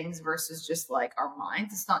these things versus just our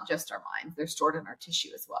minds. It's not just our minds. They're stored in our tissue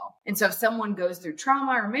as well. And so if someone goes through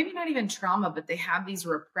trauma, or maybe not even trauma, but they have these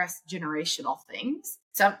repressed generational things,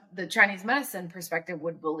 the Chinese medicine perspective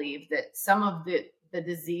would believe that some of the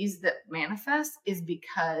disease that manifests is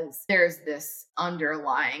because there's this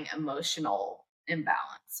underlying emotional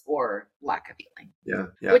imbalance or lack of healing.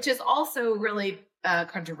 Yeah. Which is also really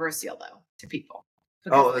controversial though to people.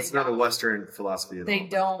 Oh, that's not a Western philosophy at all. They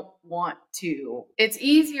don't want to. It's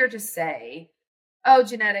easier to say, oh,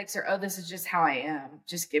 genetics, or oh, this is just how I am.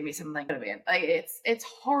 Just give me something to be in. It's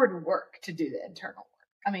hard work to do the internal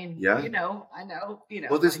work. I know.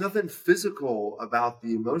 Well, there's nothing physical about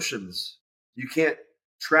the emotions. You can't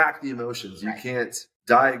track the emotions. You can't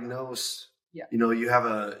diagnose. Yeah. You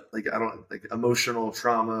have emotional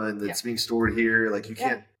trauma and it's being stored here. You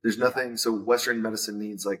can't, there's nothing. So Western medicine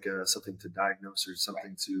needs something to diagnose or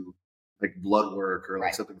something to blood work or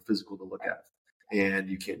something physical to look at. And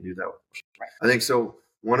you can't do that with emotions. Right. I think so.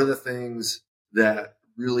 One of the things that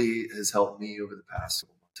really has helped me over the past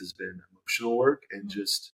couple months has been emotional work and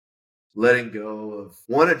just letting go of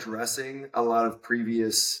addressing a lot of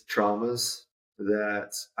previous traumas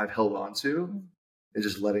that I've held on to and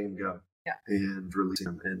just letting them go. Yeah. And releasing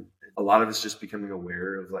them. And a lot of it's just becoming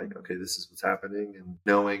aware of okay, this is what's happening, and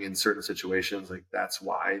knowing in certain situations, that's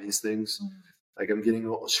why these things, I'm getting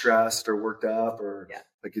a little stressed or worked up or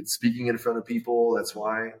it's speaking in front of people. That's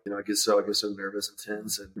why, I get so nervous and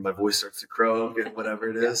tense and my voice starts to croak and whatever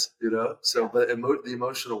it is, so, but the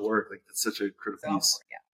emotional work, that's such a critical piece.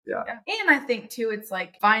 Yeah. And I think too, it's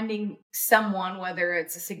finding someone, whether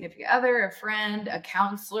it's a significant other, a friend, a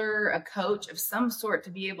counselor, a coach of some sort, to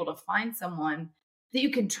be able to find someone that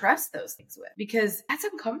you can trust those things with, because that's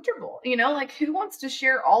uncomfortable. Like, who wants to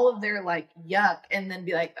share all of their like yuck and then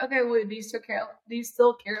be like, okay, well, do you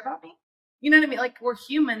still care about me? You know what I mean? Like, we're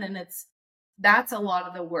human, and that's a lot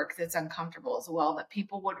of the work that's uncomfortable as well, that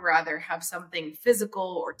people would rather have something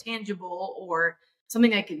physical or tangible or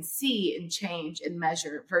something I can see and change and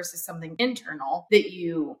measure versus something internal that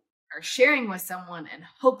you are sharing with someone and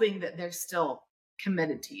hoping that they're still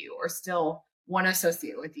committed to you or still want to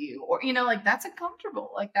associate with you, or like, that's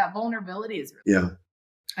uncomfortable. Like, that vulnerability is really,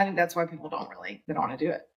 I think that's why people don't want to do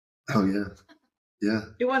it. Oh yeah.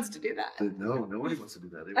 Who wants to do that? No, nobody wants to do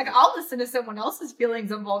that. Like, I'll listen to someone else's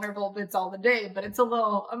feelings of vulnerable bits all the day, but it's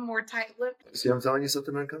I'm more tight-lipped. See, I'm telling you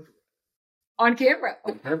something uncomfortable On camera.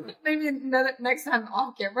 Maybe next time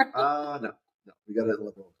off camera. No, we got to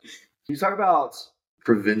level. You talk about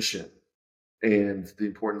prevention and the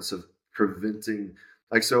importance of preventing.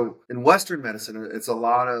 Like, so in Western medicine, it's a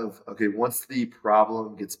lot of, okay, once the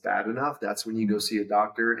problem gets bad enough, that's when you go see a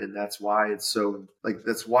doctor. And that's why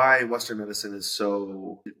that's why Western medicine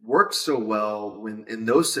it works so well when in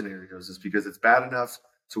those scenarios, is because it's bad enough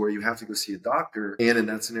to where you have to go see a doctor. And in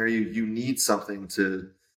that scenario, you need something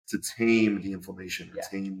to tame the inflammation, or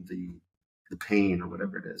tame the pain, or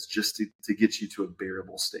whatever it is, just to get you to a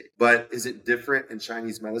bearable state. But is it different in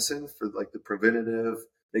Chinese medicine for like the preventative,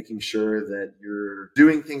 making sure that you're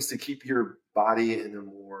doing things to keep your body in a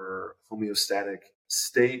more homeostatic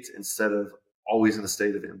state instead of always in a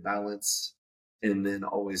state of imbalance, and then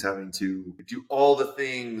always having to do all the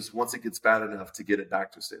things once it gets bad enough to get it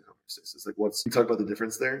back to a state of homeostasis? Like, you talk about the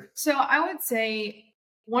difference there? So I would say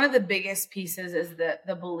one of the biggest pieces is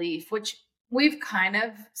the belief, which we've kind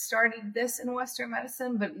of started this in Western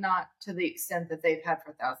medicine, but not to the extent that they've had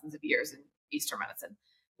for thousands of years in Eastern medicine,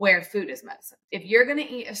 where food is medicine. If you're going to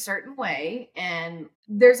eat a certain way, and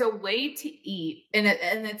there's a way to eat, and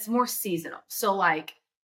it's more seasonal. So like,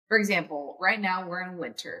 for example, right now we're in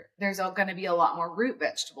winter. There's going to be a lot more root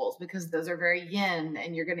vegetables because those are very yin,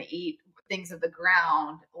 and you're going to eat things of the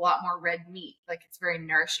ground, a lot more red meat. Like, it's very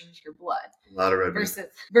nourishing to your blood. A lot of red meat.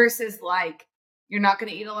 Versus like, you're not going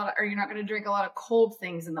to eat you're not going to drink a lot of cold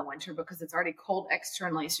things in the winter because it's already cold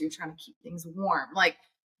externally. So you're trying to keep things warm. Like,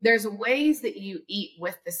 there's ways that you eat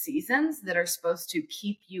with the seasons that are supposed to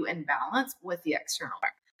keep you in balance with the external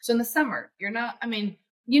environment. So in the summer,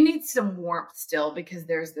 you need some warmth still, because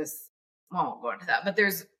there's I won't go into that, but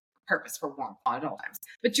there's purpose for warmth at all times.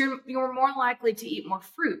 But you're more likely to eat more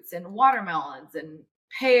fruits and watermelons and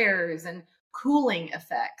pears and cooling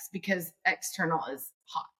effects because external is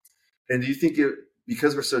hot. And do you think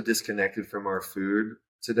because we're so disconnected from our food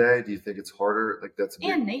today, do you think it's harder? Like,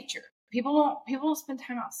 and nature. People don't spend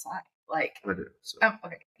time outside. Like, I do. So.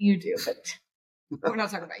 Okay, you do, but we're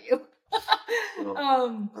not talking about you.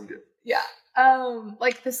 Well, I'm good. Yeah.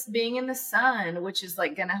 Like, this being in the sun, which is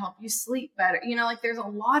like going to help you sleep better. Like, there's a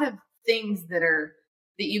lot of things that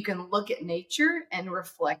you can look at nature and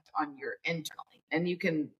reflect on your internally, and you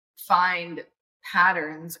can find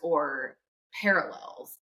patterns or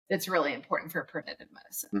parallels. That's really important for preventive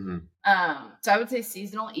medicine. Mm-hmm. So I would say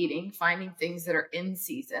seasonal eating, finding things that are in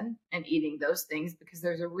season and eating those things, because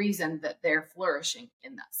there's a reason that they're flourishing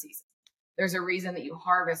in that season. There's a reason that you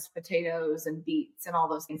harvest potatoes and beets and all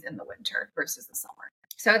those things in the winter versus the summer.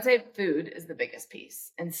 So I'd say food is the biggest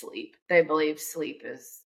piece, and sleep. They believe sleep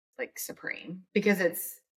is like supreme, because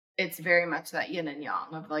it's very much that yin and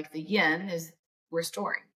yang of like, the yin is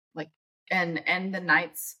restoring, like, and the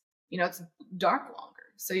nights, it's dark longer.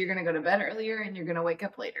 So you're going to go to bed earlier and you're going to wake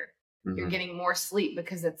up later. Mm-hmm. You're getting more sleep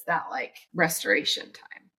because it's that like restoration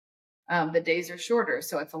time. The days are shorter,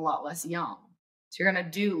 so it's a lot less yang. So you're going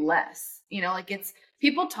to do less.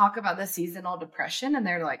 People talk about the seasonal depression and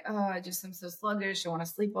they're like, oh, I'm so sluggish. I want to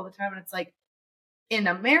sleep all the time. And it's like, in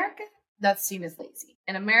America, that's seen as lazy.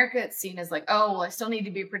 In America, it's seen as like, oh, well, I still need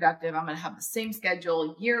to be productive. I'm going to have the same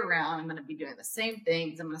schedule year round. I'm going to be doing the same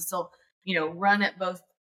things. I'm going to still, run at both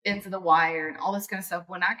ends of the wire and all this kind of stuff.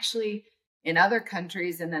 When actually in other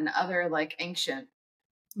countries and in other like ancient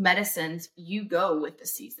medicines, you go with the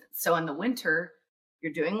seasons. So in the winter,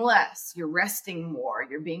 you're doing less, you're resting more,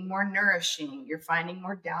 you're being more nourishing, you're finding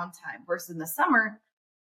more downtime, versus in the summer,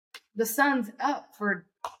 the sun's up for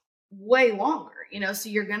way longer, so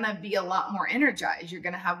you're going to be a lot more energized. You're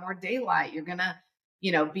going to have more daylight. You're going to,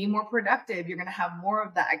 be more productive. You're going to have more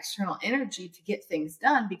of that external energy to get things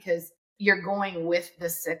done, because you're going with the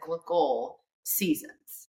cyclical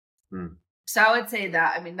seasons. So I would say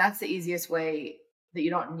that, that's the easiest way that you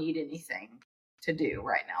don't need anything to do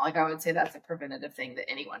right now. Like, I would say that's a preventative thing that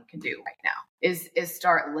anyone can do right now is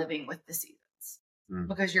start living with the seasons,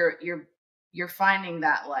 because you're you're finding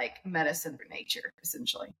that like medicine for nature,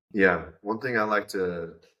 essentially. Yeah. One thing I like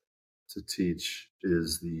to teach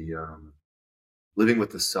is the living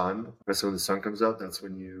with the sun. So when the sun comes up, that's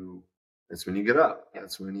when you get up.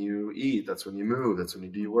 That's when you eat. That's when you move. That's when you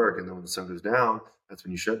do your work. And then when the sun goes down, that's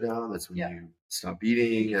when you shut down. That's when you stop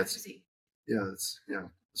eating. That's I was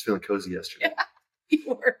feeling cozy yesterday. Yeah,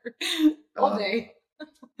 you were all day.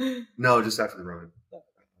 No, just after the run.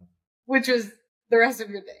 Which was the rest of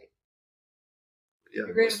your day. Yeah,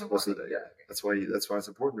 most of the day. Yeah, that's why it's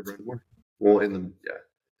important to run in the morning. Well, in the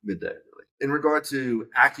midday, really. In regard to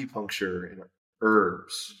acupuncture and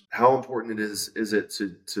herbs, how important is it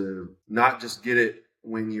to not just get it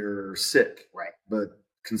when you're sick, right, but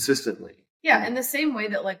consistently? Yeah, in the same way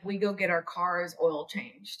that like we go get our cars oil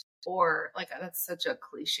changed, or like that's such a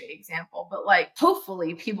cliche example, but like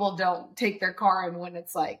hopefully people don't take their car in when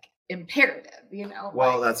it's like imperative, you know.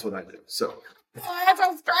 Well, like, that's what I do. So I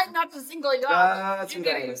was trying not to single you out. That's You what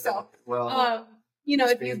get I do. yourself. Well, you know,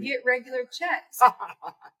 if you get regular checks.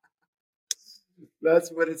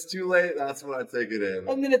 That's when it's too late. That's when I take it in.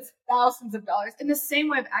 And then it's thousands of dollars. In the same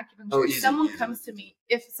way of acupuncture, if someone comes to me,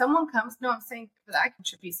 no, I'm saying for the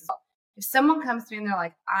acupuncture piece as well. If someone comes to me and they're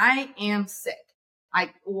like, I am sick,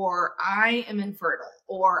 or I am infertile,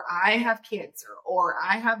 or I have cancer, or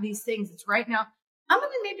I have these things, it's right now, I'm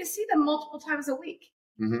going to need to see them multiple times a week,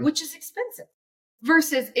 which is expensive.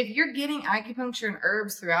 Versus if you're getting acupuncture and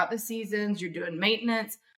herbs throughout the seasons, you're doing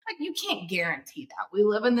maintenance, like you can't guarantee that. We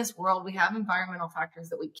live in this world. We have environmental factors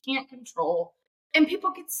that we can't control, and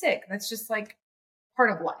people get sick. That's just like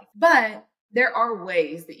part of life. But there are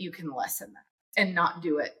ways that you can lessen that and not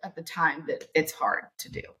do it at the time that it's hard to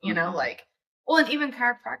do, you know, like, well, and even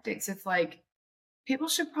chiropractics, it's like people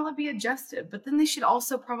should probably be adjusted, but then they should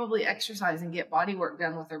also probably exercise and get body work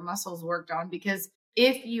done with their muscles worked on, because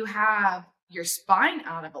if you have your spine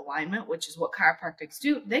out of alignment, which is what chiropractics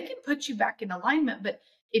do, they can put you back in alignment. But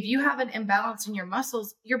if you have an imbalance in your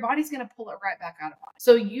muscles, your body's going to pull it right back out of alignment.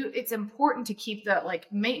 So it's important to keep that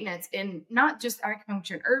like maintenance in not just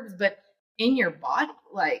acupuncture and herbs, but in your body,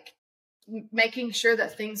 like making sure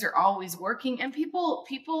that things are always working. And people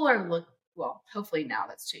are well, hopefully now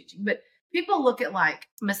that's changing, but people look at like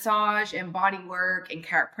massage and body work and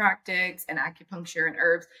chiropractics and acupuncture and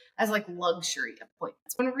herbs as like luxury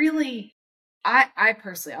appointments, when really I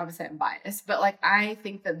personally, obviously I'm biased, but like I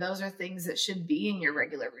think that those are things that should be in your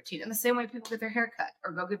regular routine. In the same way people get their hair cut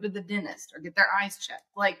or go get to the dentist or get their eyes checked.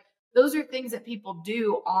 Like those are things that people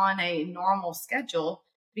do on a normal schedule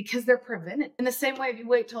because they're prevented. In the same way, if you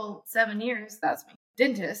wait till 7 years, that's me.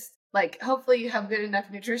 Dentist, like hopefully you have good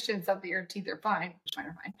enough nutrition so that your teeth are fine, which mine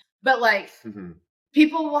are fine. But like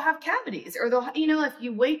people will have cavities, or they'll, you know, if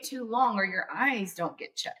you wait too long or your eyes don't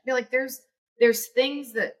get checked. Like there's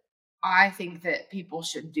things that I think that people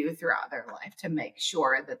should do throughout their life to make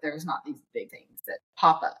sure that there's not these big things that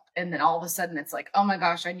pop up. And then all of a sudden it's like, oh my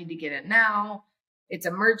gosh, I need to get it now. It's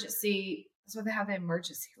emergency. That's why they have the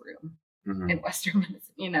emergency room in Western medicine,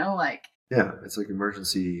 you know, like. Yeah, it's like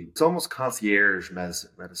emergency. It's almost concierge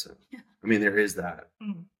medicine. Yeah. I mean, there is that. I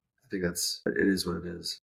think it is what it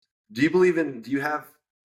is. Do you have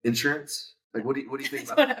insurance? Like, what do you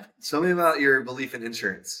think about? Tell me about your belief in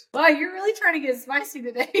insurance. Wow, you're really trying to get spicy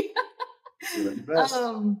today.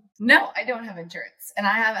 No, I don't have insurance, and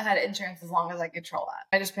I haven't had insurance as long as I control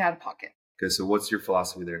that. I just pay out of pocket. Okay, so what's your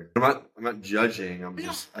philosophy there? I'm not judging.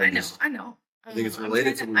 I know. I think it's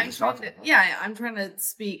related to what we just talked about. Yeah, I'm trying to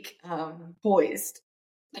speak poised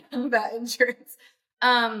about insurance.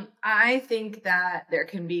 I think that there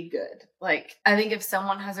can be good. Like, I think if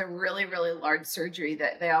someone has a really, really large surgery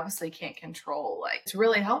that they obviously can't control, like it's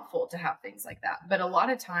really helpful to have things like that. But a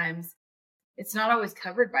lot of times it's not always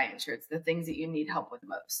covered by insurance, the things that you need help with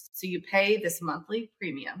most. So you pay this monthly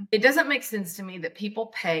premium. It doesn't make sense to me that people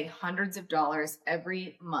pay hundreds of dollars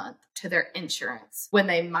every month to their insurance when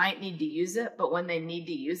they might need to use it, but when they need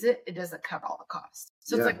to use it, it doesn't cover all the costs.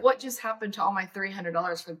 So it's like, what just happened to all my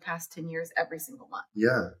 $300 for the past 10 years every single month?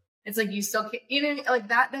 Yeah. It's like, you still can't, you know, like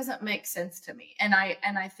that doesn't make sense to me. And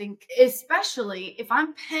I think, especially if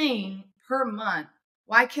I'm paying per month,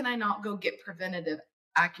 why can I not go get preventative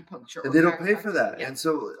acupuncture? And they don't pay for that. Yeah. And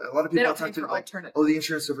so a lot of people talk to like, oh, the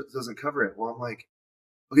insurance doesn't cover it. Well, I'm like,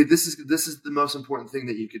 okay, this is the most important thing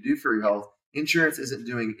that you could do for your health. Insurance isn't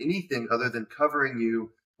doing anything other than covering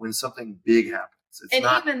you when something big happens.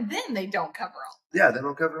 Even then they don't cover all. Yeah, they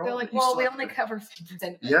don't cover all. They're like, well, we only cover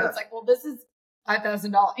 50%. Yeah. It's like, well, this is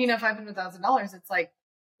 $5,000, $500,000. It's like,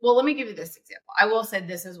 well, let me give you this example. I will say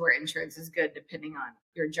this is where insurance is good depending on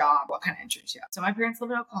your job, what kind of insurance you have. So my parents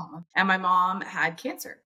live in Oklahoma and my mom had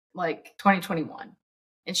cancer, like 2021.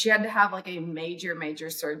 and she had to have like a major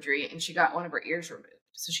surgery, and she got one of her ears removed,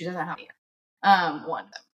 so she doesn't have any. One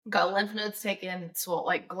of them got lymph nodes taken, swole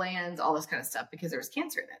like glands, all this kind of stuff because there was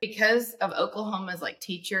cancer in it. Because of Oklahoma's like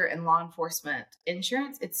teacher and law enforcement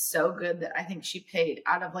insurance, it's so good that I think she paid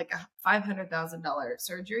out of like a $500,000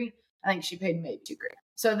 surgery. I think she paid maybe $2,000.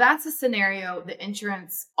 So that's a scenario. The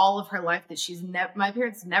insurance, all of her life, that she's never. My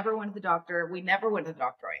parents never went to the doctor. We never went to the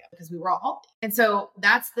doctor because we were all healthy. And so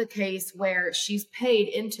that's the case where she's paid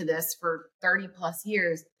into this for 30 plus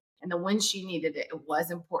years. And then when she needed it, it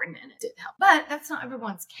was important and it did help. But that's not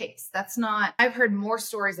everyone's case. That's not, I've heard more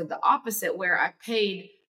stories of the opposite where I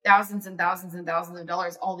paid thousands and thousands and thousands of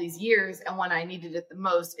dollars all these years. And when I needed it the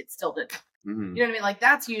most, it still didn't. Mm-hmm. You know what I mean? Like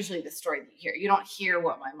that's usually the story that you hear. You don't hear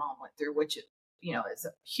what my mom went through, which is, is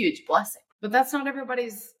a huge blessing. But that's not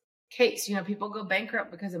everybody's case. People go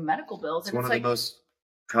bankrupt because of medical bills. It's one of the most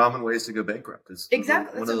common ways to go bankrupt. It's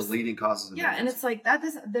exactly one of the leading causes of bankruptcy. And it's like that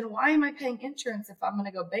doesn't. Then why am I paying insurance if I'm going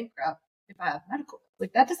to go bankrupt if I have medical bills?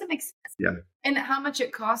 Like that doesn't make sense. Yeah. And how much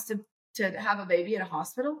it costs to have a baby in a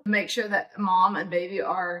hospital, make sure that mom and baby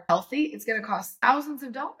are healthy, it's going to cost thousands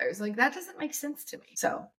of dollars. Like that doesn't make sense to me.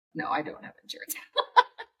 So no, I don't have insurance.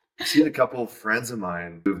 I've seen a couple of friends of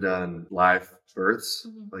mine who've done live births,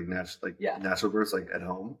 like natural births, like at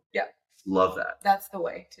home. Yeah. Love that. That's the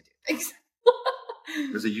way to do things.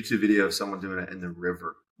 There's a YouTube video of someone doing it in the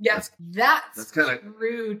river. Yes, that's kind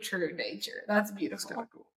of true nature. That's beautiful. That's kind of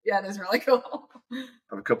cool. Yeah, it is really cool. I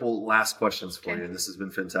have a couple last questions for you. This has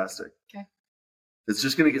been fantastic. Okay. It's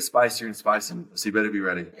just going to get spicier and spicier, so you better be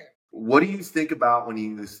ready. Okay. What do you think about when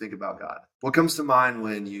you think about God? What comes to mind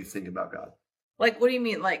when you think about God? Like, what do you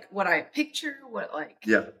mean? Like, what I picture?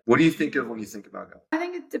 Yeah. What do you think of when you think about God? I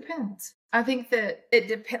think it depends. I think that it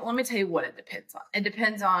depends. Let me tell you what it depends on. It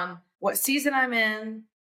depends on what season I'm in,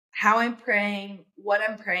 how I'm praying, what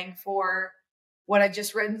I'm praying for, what I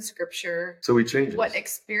just read in scripture. So he changes. What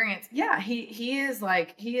experience. Yeah. He is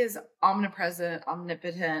omnipresent,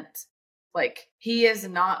 omnipotent. Like he is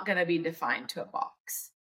not going to be defined to a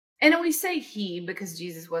box. And we say he because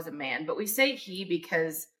Jesus was a man, but we say he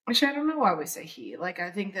because actually, I don't know why we say he. Like,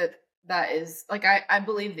 I think that is like, I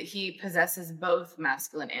believe that he possesses both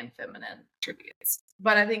masculine and feminine attributes.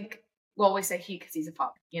 But I think, well, we say he because he's a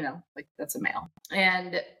father, like that's a male.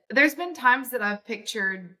 And there's been times that I've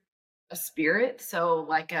pictured a spirit. So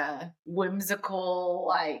like a whimsical,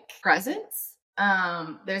 like presence.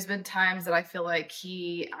 There's been times that I feel like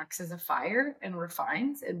he acts as a fire and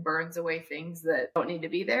refines and burns away things that don't need to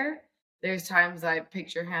be there. There's times I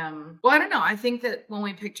picture him. Well, I don't know. I think that when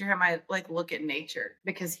we picture him, I like look at nature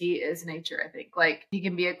because he is nature. I think like he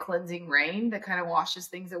can be a cleansing rain that kind of washes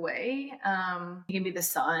things away. He can be the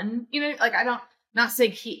sun, like not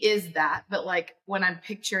saying he is that, but like when I'm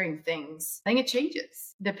picturing things, I think it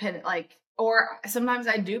changes or sometimes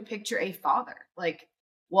I do picture a father, like,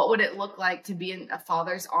 what would it look like to be in a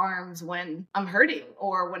father's arms when I'm hurting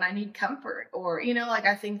or when I need comfort? Or,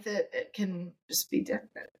 I think that it can just be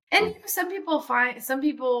different. And some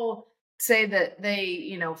people say that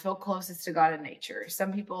they, feel closest to God in nature.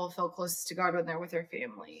 Some people feel closest to God when they're with their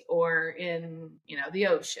family or in, the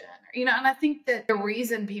ocean, and I think that the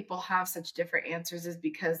reason people have such different answers is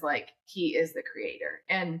because like he is the creator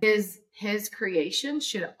and his creation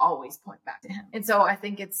should always point back to him. And so I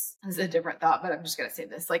think it's a different thought, but I'm just going to say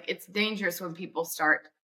this, like it's dangerous when people start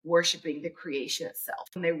worshiping the creation itself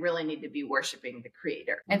and they really need to be worshiping the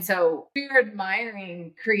creator. And so we're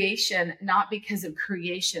admiring creation not because of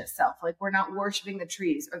creation itself, like we're not worshiping the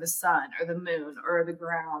trees or the sun or the moon or the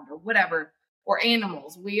ground or whatever or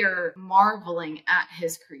animals. We are marveling at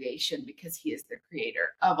his creation because he is the creator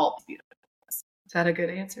of all the beautiful things. Is that a good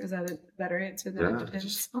answer? Is that a better answer than it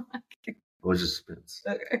depends? Well, it just depends.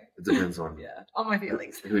 Okay. It depends on on my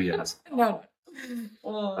feelings. Who you ask. No.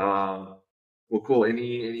 Well, cool.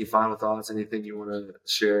 Any final thoughts? Anything you want to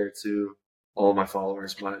share to all my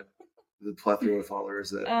followers, the plethora of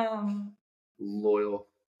followers that loyal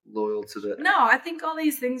to the. No, I think all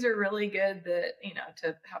these things are really good that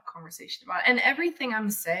to have conversation about. And everything I'm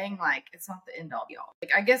saying, like it's not the end all be all.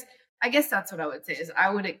 Like I guess that's what I would say is I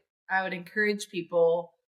would encourage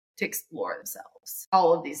people to explore themselves,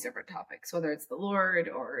 all of these different topics, whether it's the Lord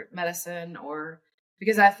or medicine or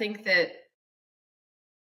because I think that.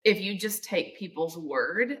 If you just take people's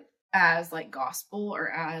word as like gospel or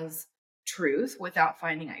as truth without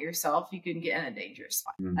finding out yourself, you can get in a dangerous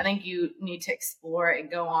spot. Mm-hmm. I think you need to explore and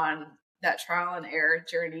go on that trial and error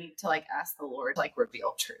journey to like ask the Lord to like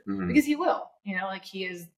reveal truth because he will, like he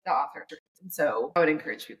is the author of truth. And so I would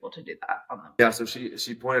encourage people to do that on them. Yeah. So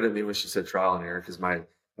she pointed at me when she said trial and error because my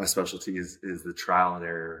my specialty is the trial and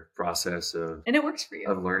error process And it works for you.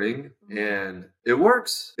 of learning, and it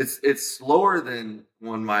works. It's slower than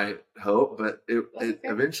one might hope, but it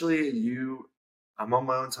eventually I'm on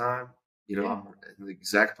my own time. I'm in the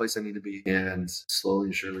exact place I need to be, and slowly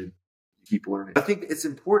and surely keep learning. I think it's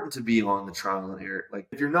important to be on the trial and error. Like,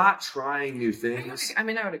 if you're not trying new things, I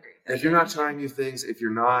would agree. if you're not trying new things, if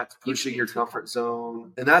you're not pushing your comfort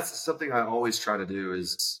zone, and that's something I always try to do,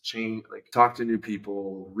 is change, like, talk to new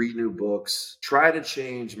people, read new books, try to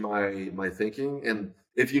change my thinking. And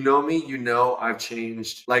if you know me, I've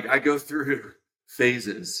changed. Like, I go through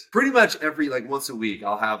phases pretty much every, like, once a week.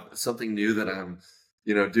 I'll have something new that I'm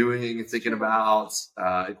doing and thinking about,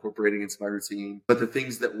 incorporating into my routine. But the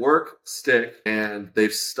things that work stick, and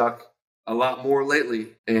they've stuck a lot more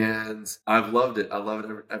lately, and I've loved it. I love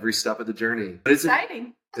it every step of the journey. But it's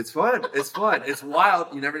exciting. It's fun. It's fun. It's wild.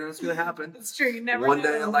 You never know what's going to happen. It's true. You never One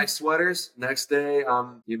know. day I like sweaters. Next day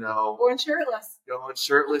I'm, going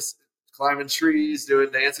shirtless, climbing trees, doing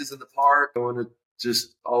dances in the park, going to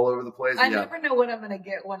just all over the place. I never know what I'm going to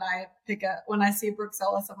get when I see Brooks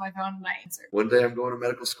Ellis on my phone and I answer. One day I'm going to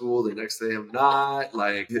medical school. The next day I'm not.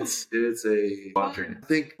 Like, it's a fun journey. I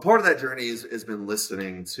think part of that journey has been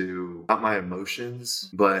listening to not my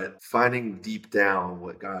emotions, but finding deep down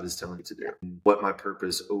what God is telling me to do, what my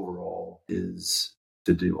purpose overall is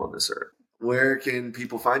to do on this earth. Where can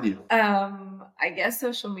people find you? I guess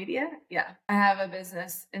social media. Yeah. I have a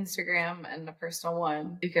business Instagram and a personal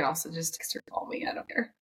one. You can also just text or call me. I don't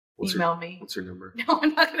care. Email me. What's your number? No,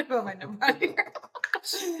 I'm not going to put my number out here.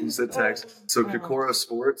 You said text. So Kokoro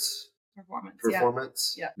Sports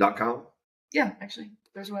Performance.com. Yeah, actually.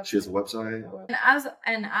 There's a website. She has a website.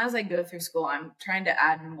 And as I go through school, I'm trying to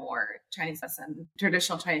add more Chinese medicine,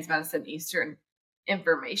 traditional Chinese medicine, Eastern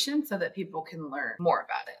information, so that people can learn more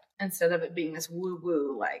about it, instead of it being this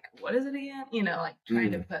woo-woo, like, what is it again? Like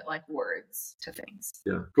trying to put like words to things.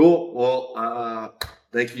 Yeah. Cool. Well,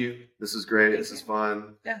 thank you. This is great. This is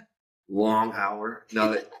fun. Yeah. Long hour.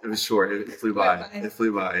 No, it was short. It flew by. It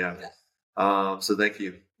flew by. Yeah. So thank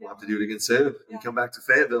you. We'll have to do it again soon. You come back to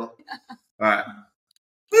Fayetteville. All right.